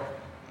Lord.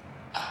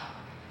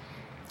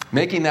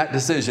 Making that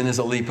decision is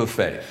a leap of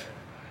faith.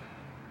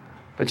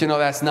 But you know,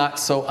 that's not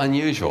so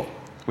unusual.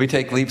 We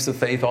take leaps of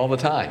faith all the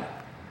time.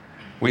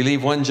 We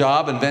leave one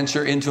job and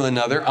venture into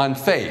another on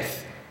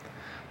faith.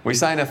 We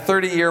sign a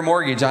 30-year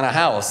mortgage on a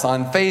house.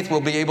 On faith,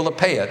 we'll be able to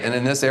pay it. And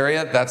in this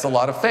area, that's a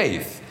lot of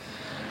faith.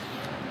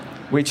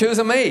 We choose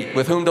a mate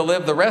with whom to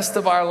live the rest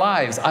of our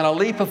lives on a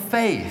leap of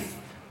faith.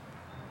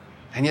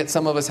 And yet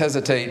some of us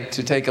hesitate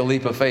to take a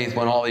leap of faith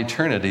when all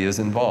eternity is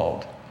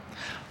involved.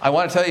 I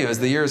want to tell you, as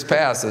the years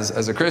pass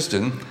as a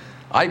Christian,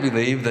 I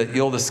believe that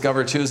you'll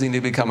discover choosing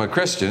to become a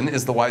Christian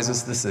is the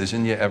wisest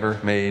decision you ever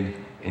made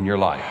in your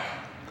life.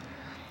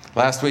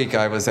 Last week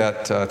I was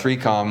at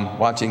 3Com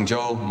watching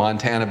Joe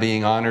Montana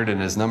being honored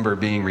and his number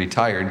being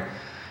retired.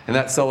 And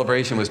that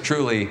celebration was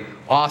truly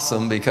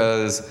awesome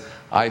because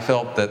I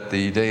felt that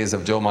the days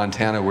of Joe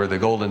Montana were the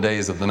golden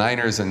days of the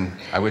Niners, and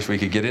I wish we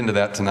could get into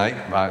that tonight.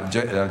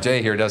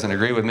 Jay here doesn't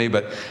agree with me,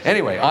 but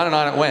anyway, on and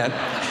on it went.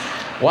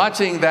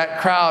 Watching that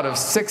crowd of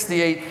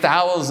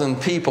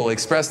 68,000 people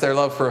express their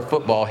love for a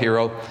football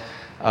hero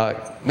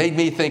made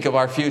me think of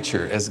our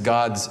future as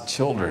God's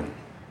children.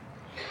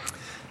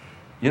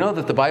 You know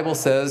that the Bible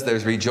says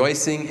there's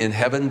rejoicing in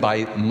heaven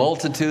by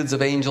multitudes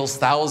of angels,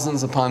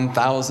 thousands upon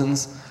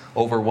thousands,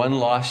 over one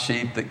lost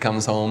sheep that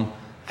comes home?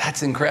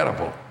 That's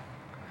incredible.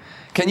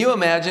 Can you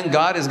imagine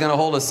God is going to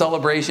hold a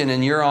celebration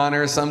in your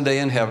honor someday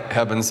in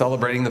heaven,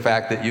 celebrating the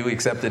fact that you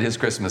accepted His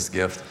Christmas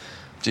gift,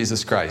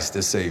 Jesus Christ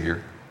as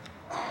Savior?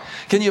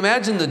 Can you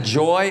imagine the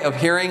joy of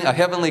hearing a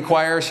heavenly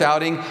choir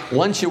shouting,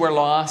 "Once you were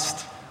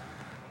lost,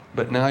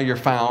 but now you're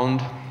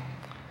found.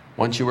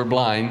 Once you were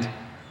blind,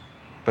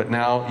 but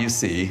now you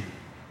see.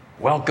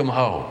 Welcome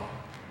home."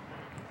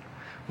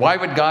 Why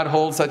would God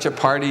hold such a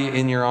party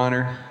in your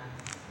honor?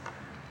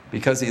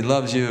 Because He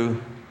loves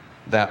you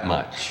that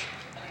much.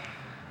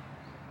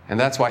 And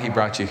that's why He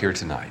brought you here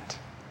tonight.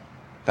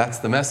 That's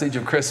the message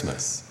of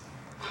Christmas.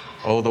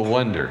 Oh, the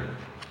wonder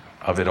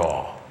of it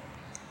all.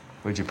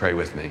 Would you pray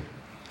with me?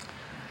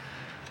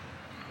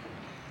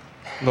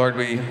 Lord,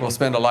 we will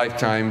spend a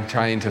lifetime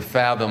trying to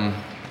fathom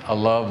a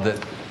love that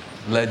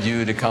led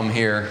you to come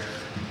here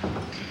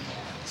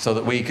so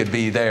that we could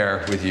be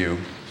there with you.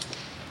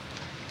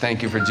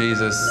 Thank you for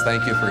Jesus.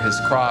 Thank you for His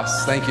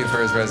cross. Thank you for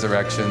His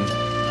resurrection.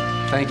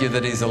 Thank you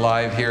that He's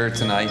alive here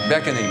tonight,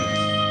 beckoning,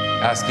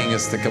 asking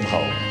us to come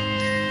home.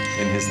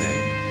 In His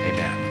name,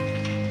 amen.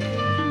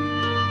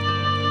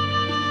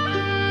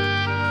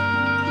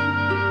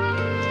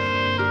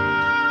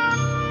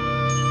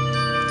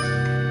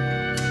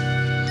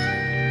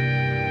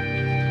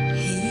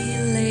 He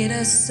laid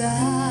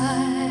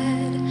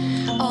aside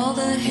all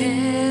the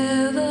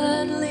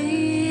heavenly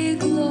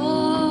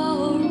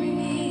glory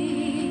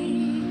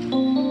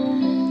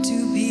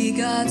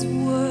God's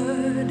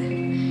word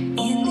in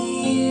the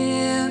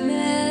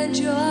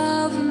image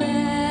of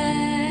man,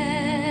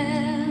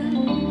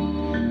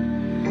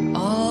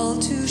 all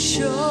to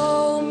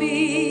show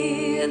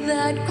me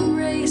that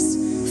grace,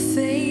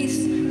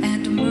 faith,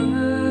 and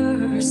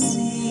mercy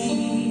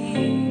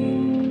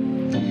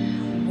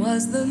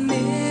was the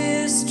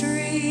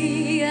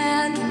mystery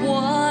and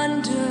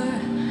wonder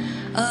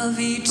of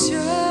eternity's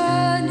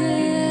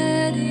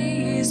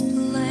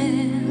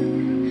plan.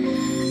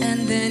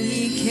 And then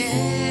he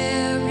carried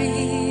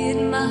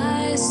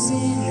my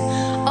sin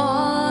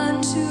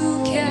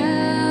onto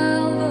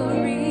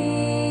Calvary,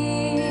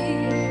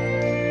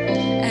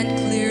 and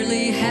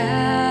clearly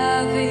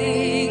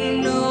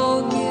having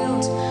no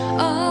guilt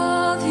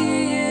of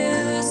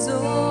his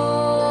own,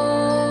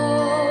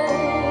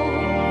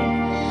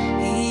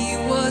 he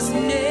was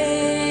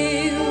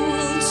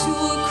nailed to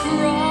a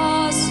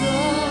cross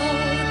of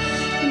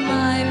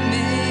my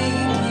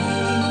making,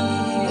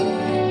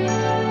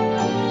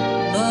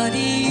 but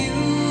he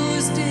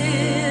used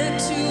it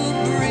to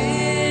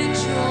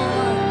bridge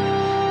o'er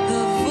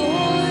the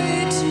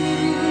void to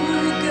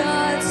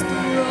God's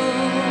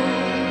throne.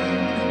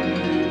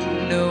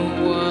 No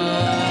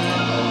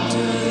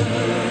wonder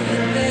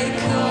they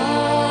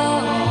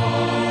call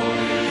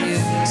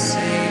him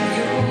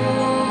Savior.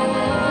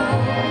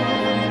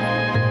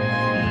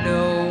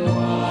 No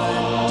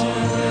wonder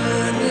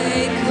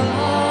they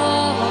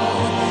call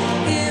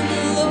him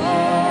Lord.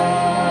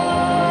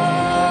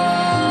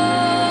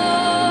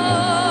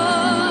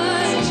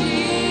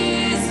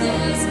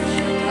 Jesus,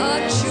 a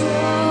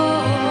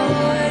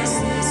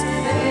choicest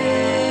favor,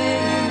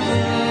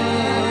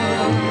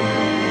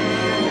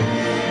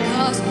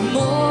 cost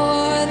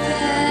more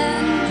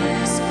than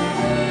this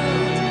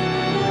world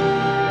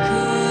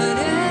could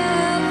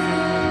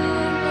ever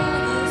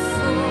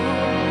afford.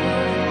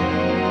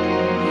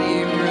 He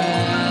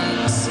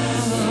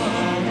ransomed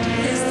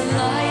his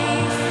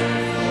life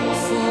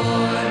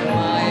for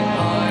my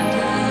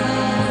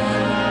pardon.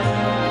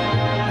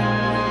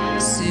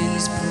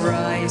 Sin's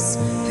price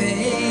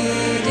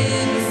paid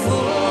in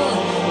full,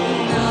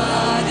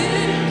 not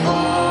in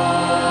part.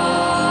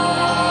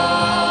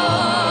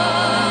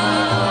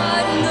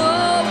 No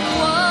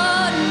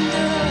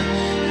wonder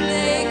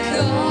they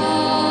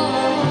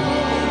call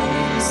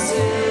him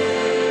Savior.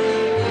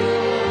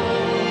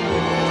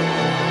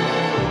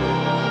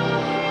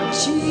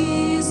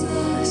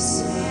 Jesus,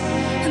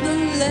 the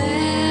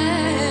Lamb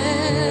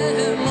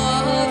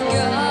of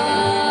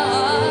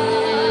God.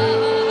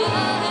 No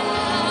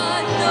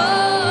wonder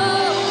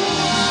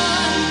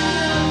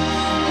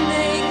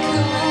they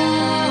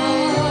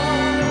call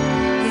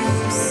him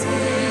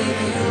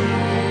Savior.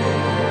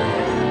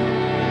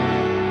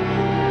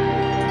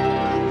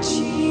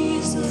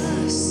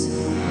 Jesus,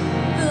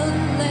 the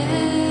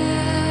Lamb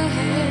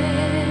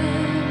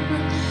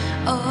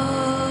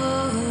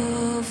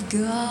of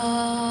God.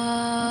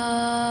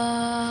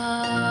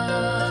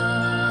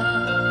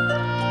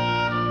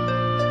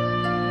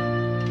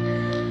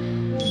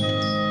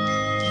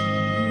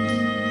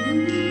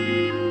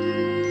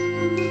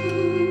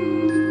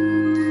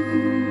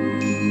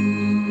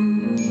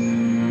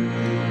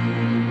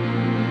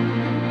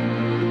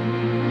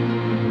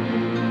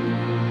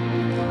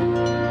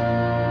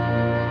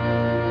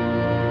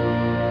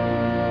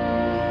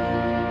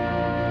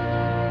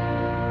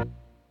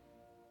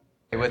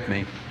 Stay with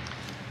me.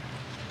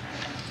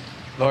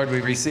 Lord, we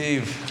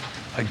receive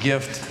a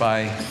gift by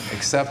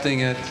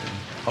accepting it,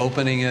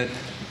 opening it,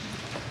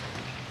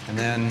 and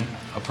then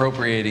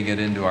appropriating it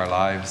into our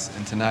lives.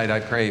 And tonight I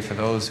pray for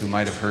those who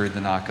might have heard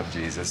the knock of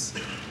Jesus,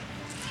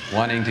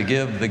 wanting to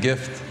give the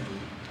gift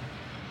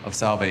of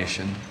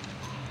salvation.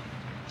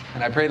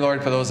 And I pray,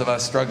 Lord, for those of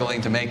us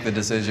struggling to make the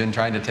decision,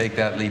 trying to take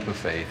that leap of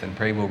faith, and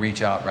pray we'll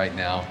reach out right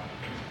now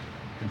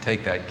and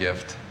take that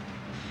gift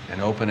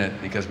and open it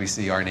because we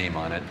see our name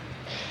on it.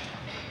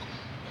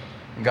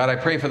 And God, I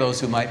pray for those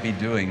who might be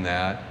doing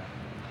that.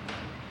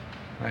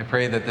 I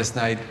pray that this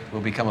night will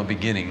become a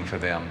beginning for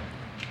them.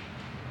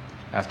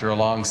 After a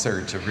long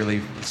search of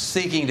really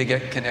seeking to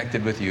get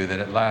connected with you, that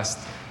at last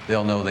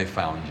they'll know they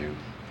found you.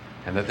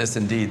 And that this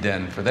indeed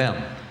then for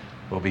them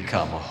will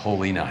become a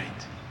holy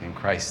night. In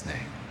Christ's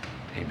name,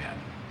 amen.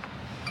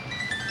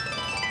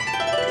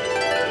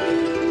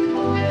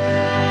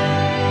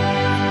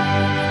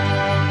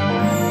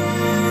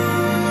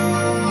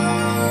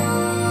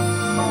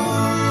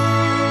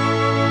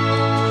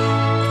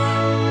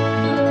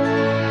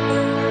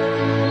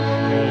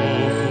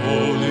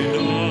 Holy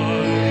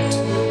night,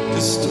 the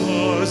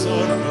stars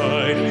are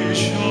brightly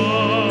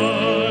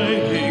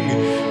shining.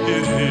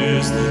 It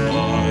is the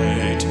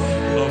night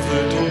of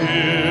the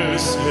dear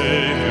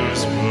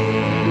Savior's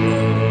birth.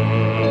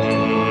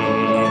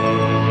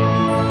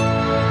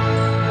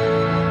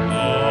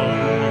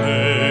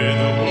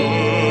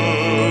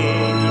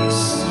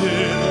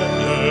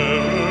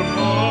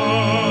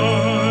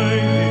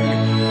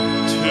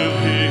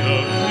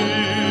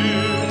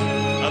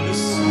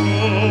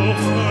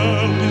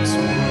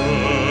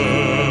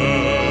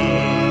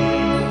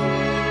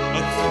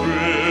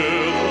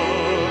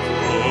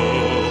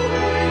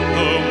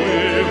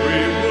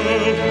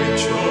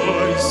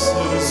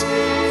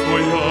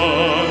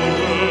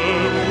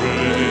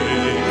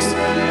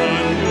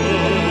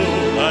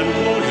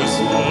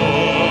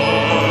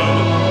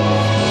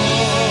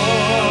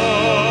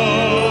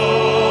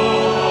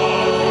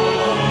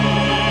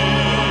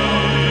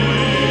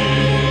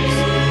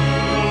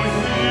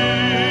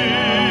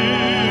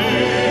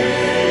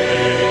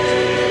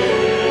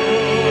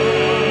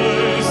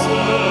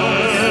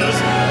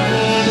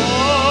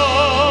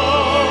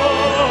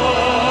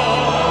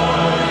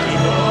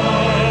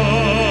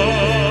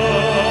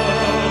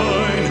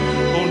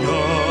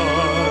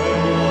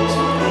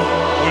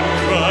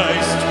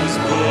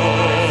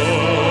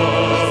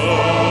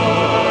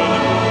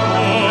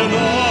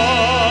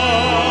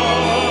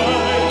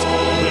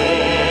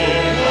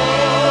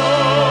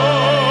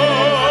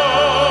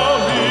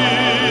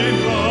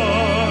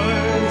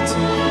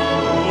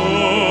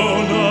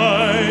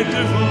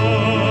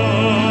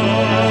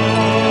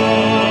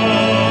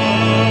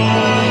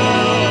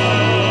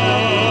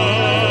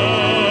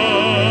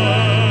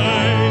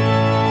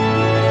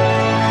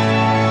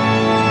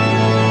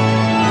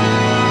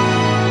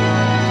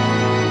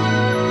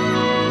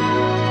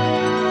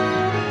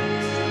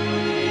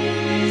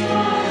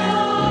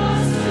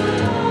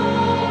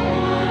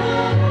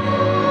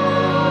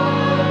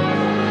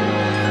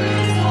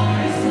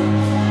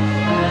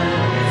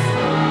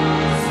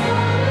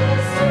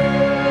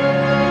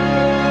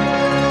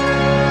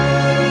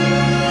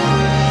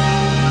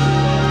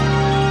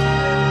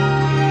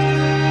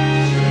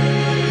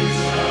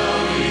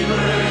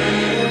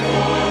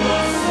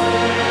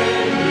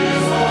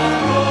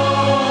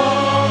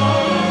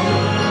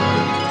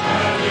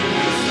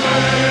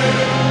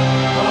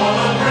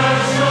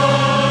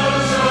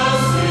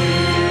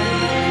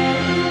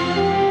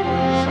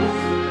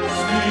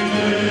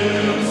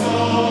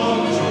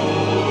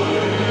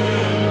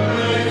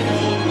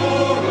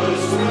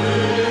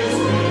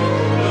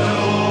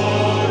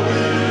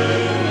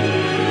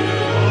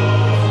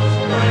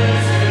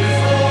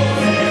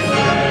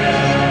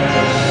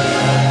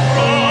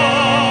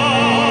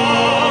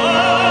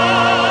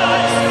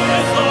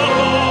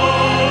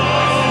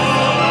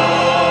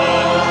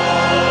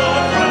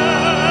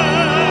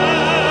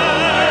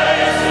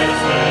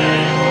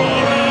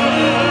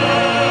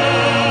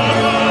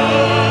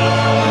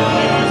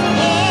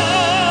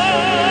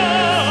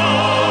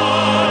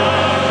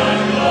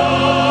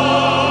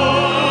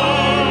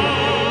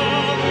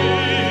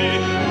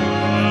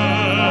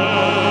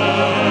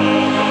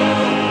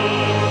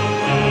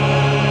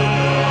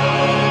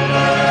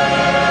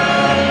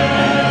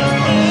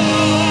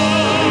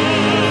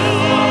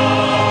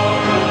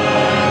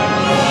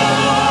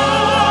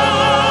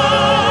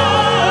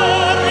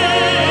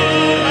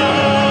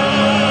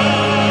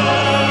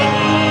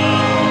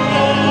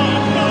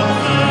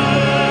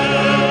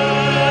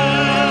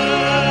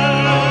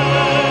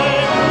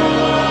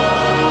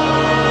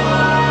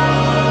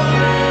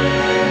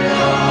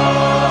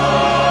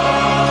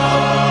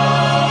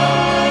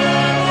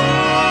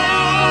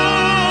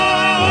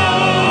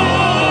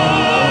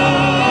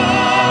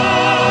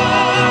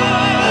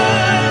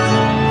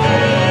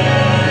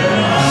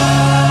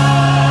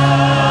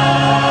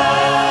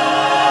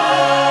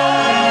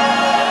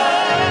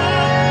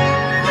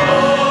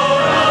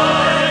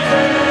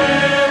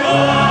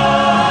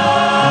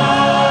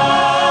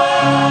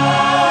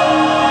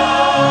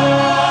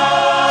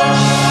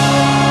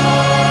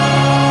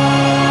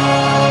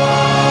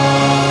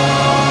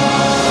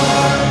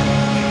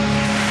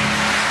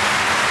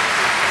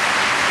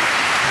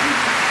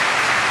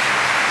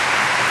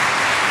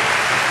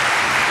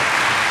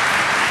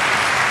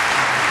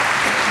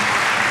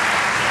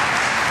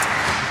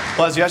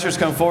 Well, as the ushers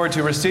come forward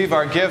to receive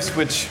our gifts,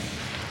 which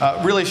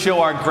really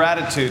show our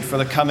gratitude for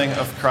the coming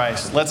of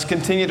Christ, let's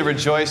continue to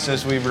rejoice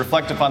as we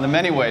reflect upon the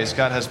many ways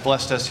God has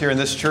blessed us here in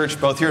this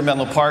church, both here in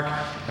Menlo Park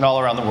and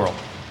all around the world.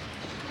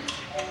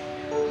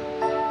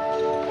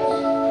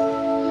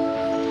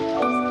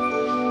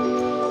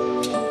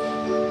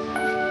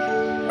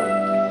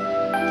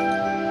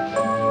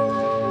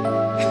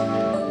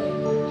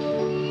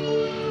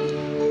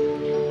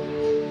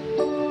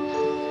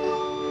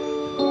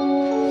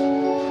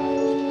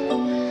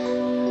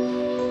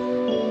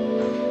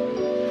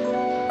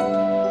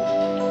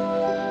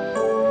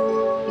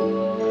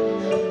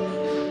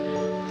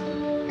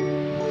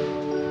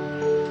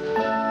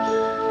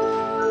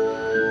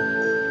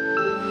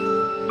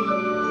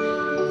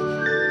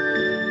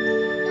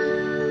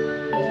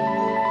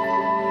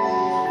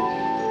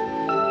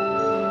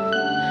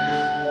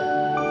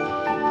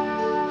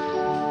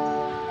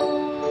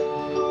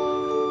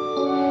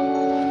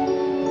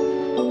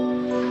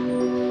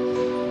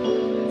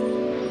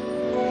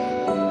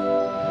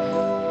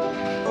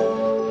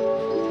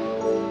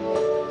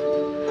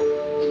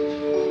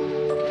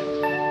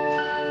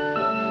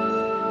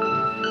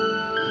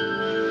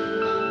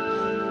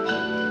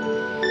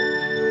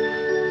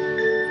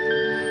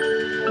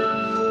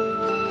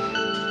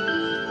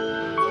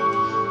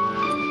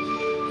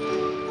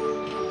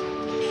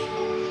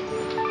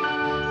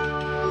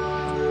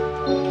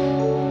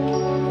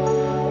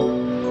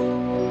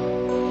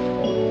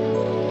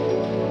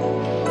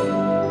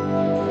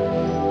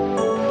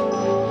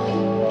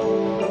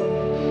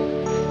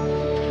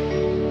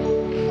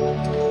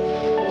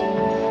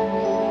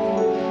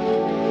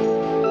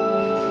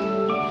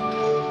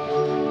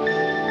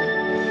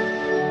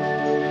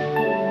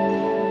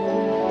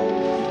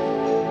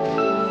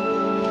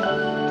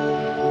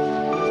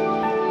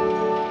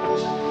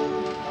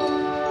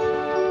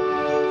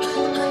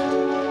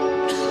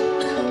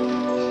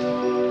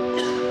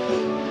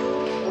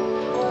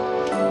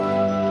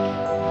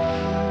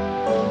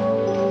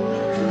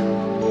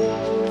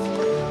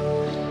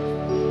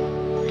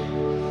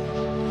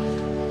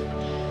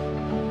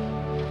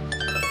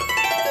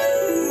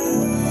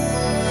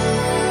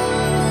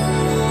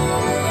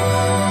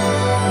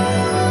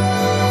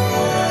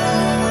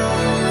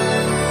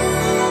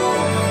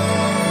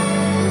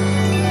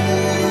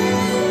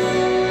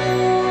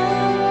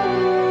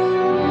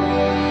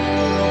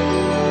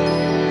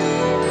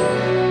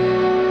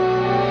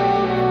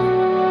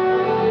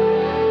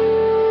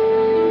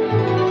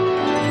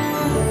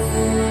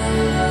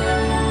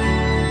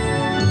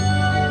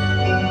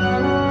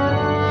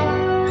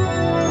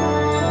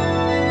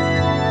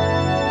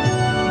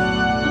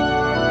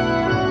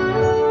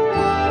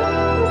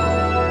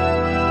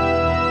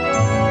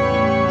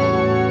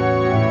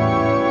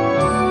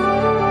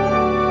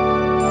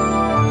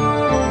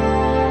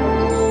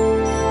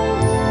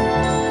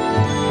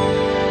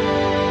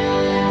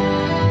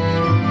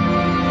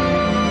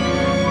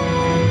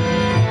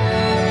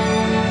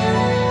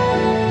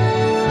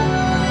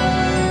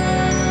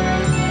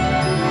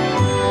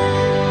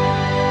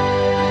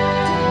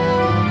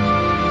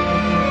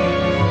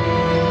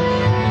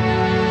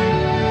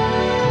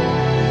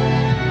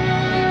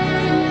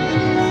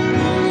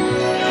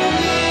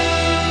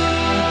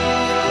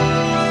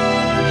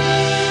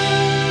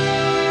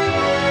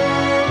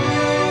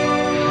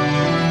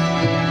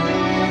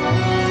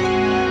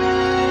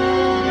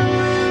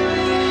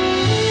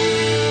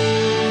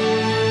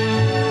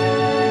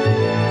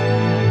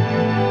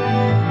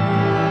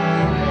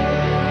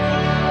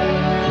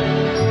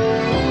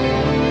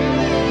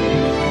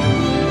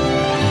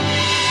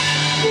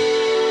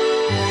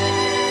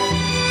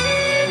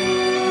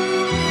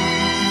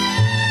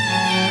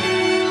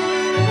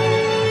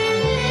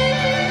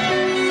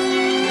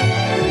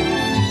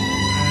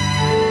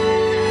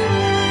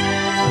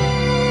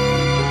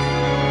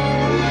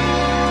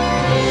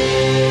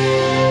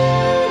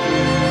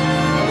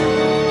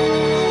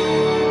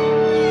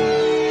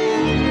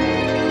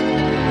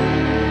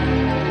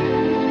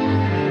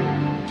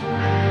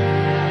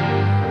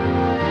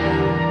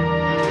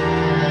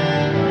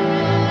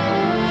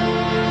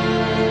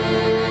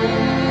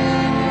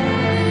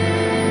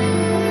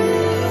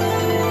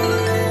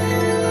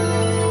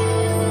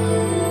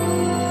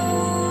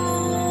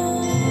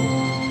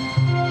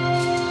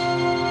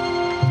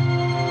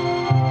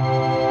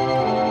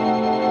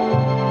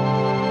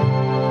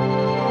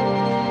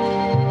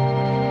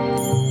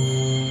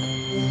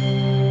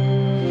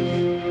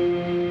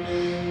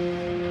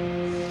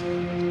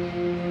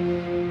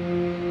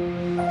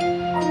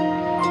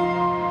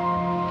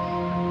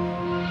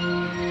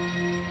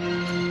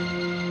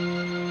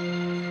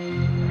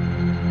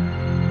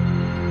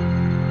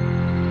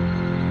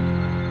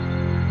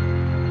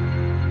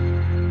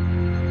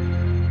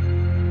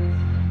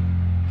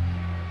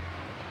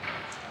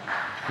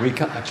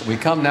 We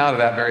come now to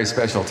that very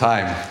special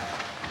time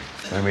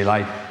when we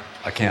light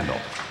a candle.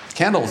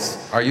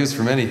 Candles are used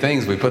for many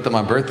things. We put them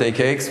on birthday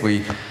cakes.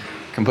 We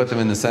can put them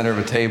in the center of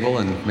a table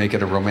and make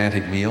it a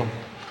romantic meal.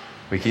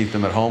 We keep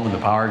them at home when the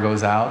power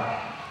goes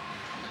out.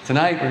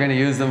 Tonight we're going to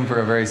use them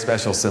for a very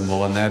special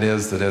symbol, and that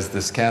is that as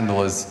this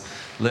candle is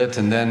lit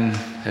and then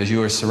as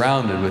you are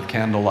surrounded with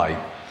candlelight,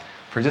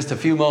 for just a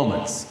few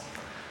moments,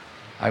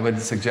 I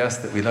would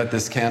suggest that we let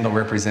this candle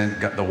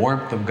represent the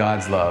warmth of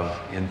God's love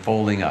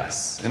enfolding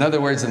us. In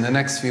other words, in the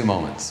next few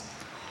moments,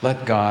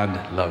 let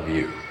God love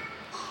you.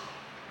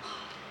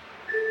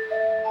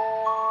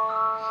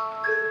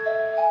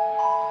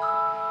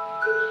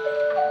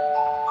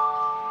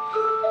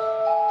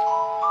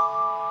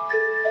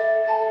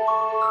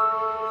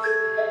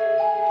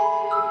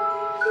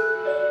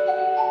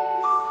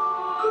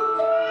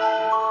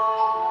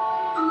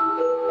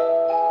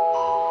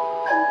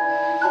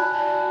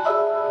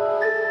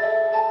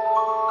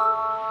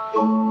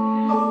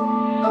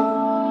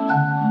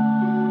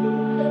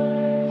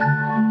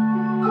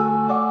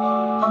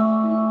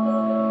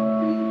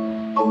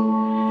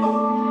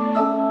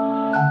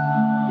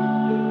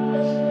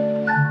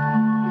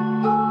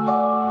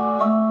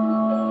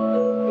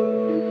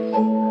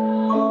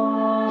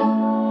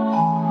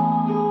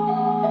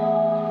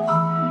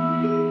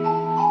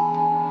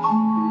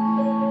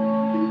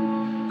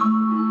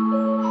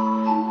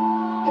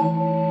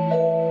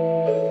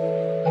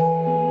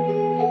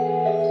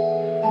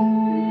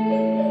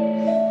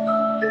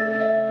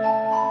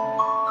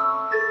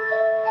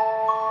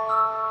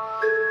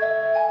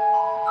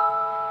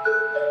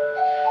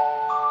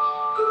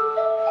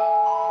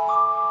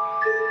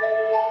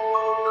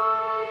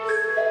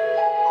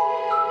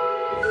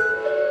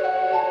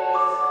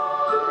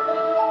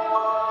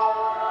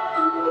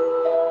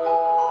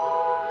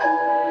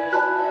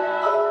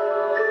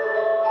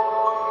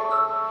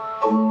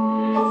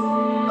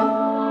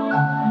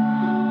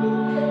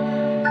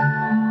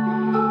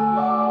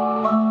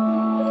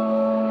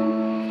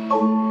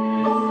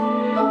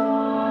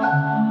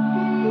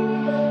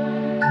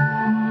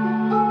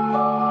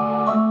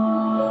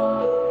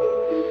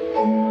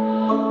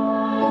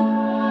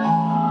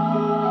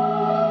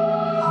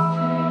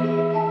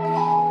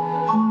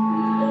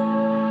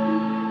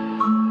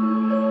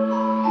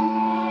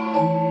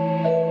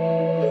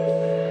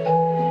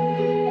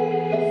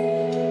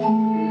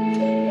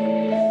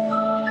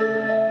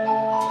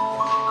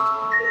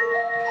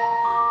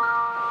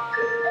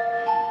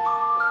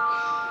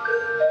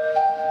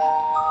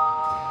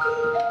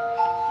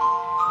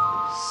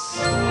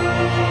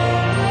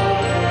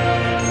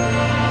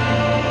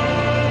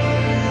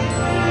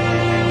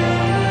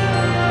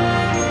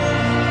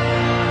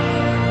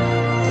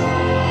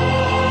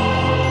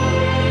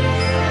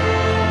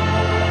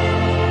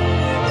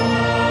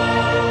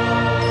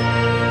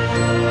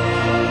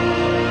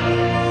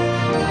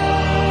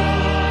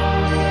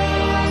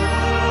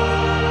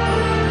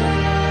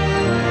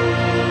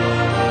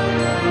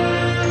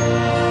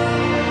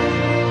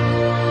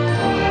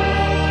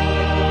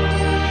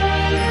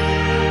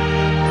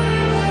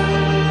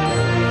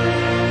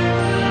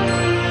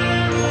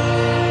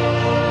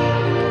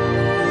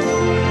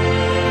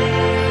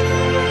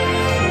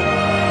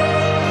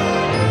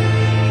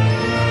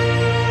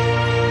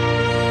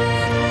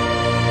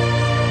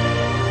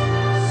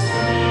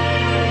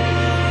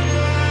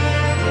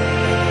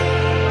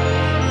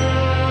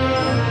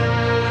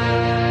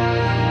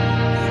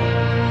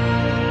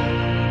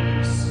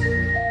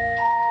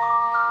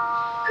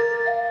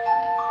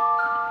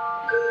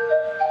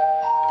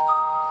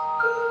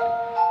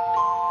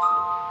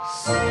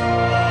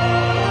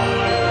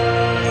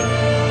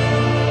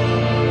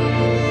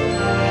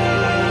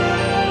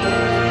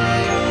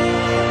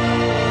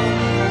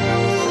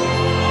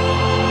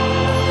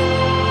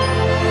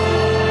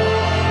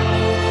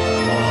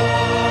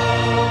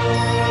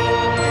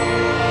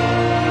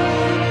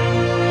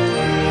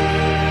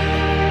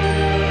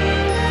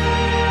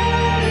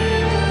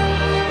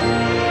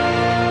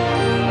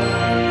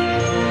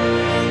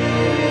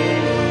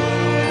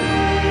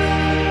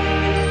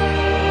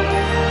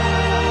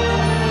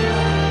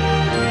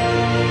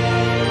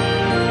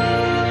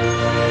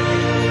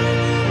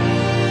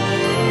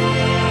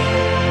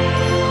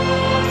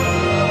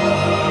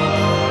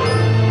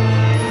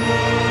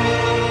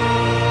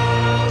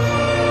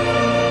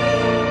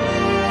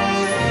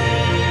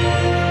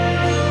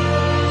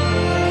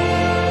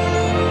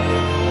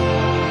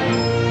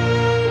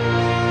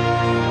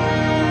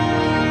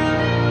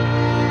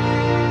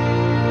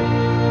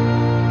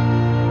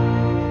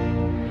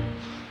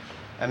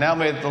 And now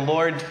may the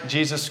Lord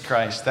Jesus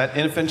Christ, that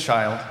infant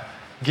child,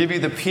 give you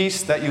the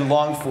peace that you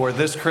long for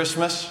this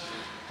Christmas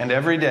and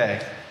every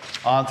day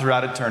on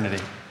throughout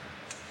eternity.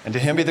 And to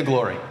him be the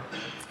glory.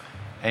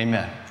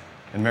 Amen.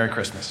 And Merry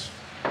Christmas.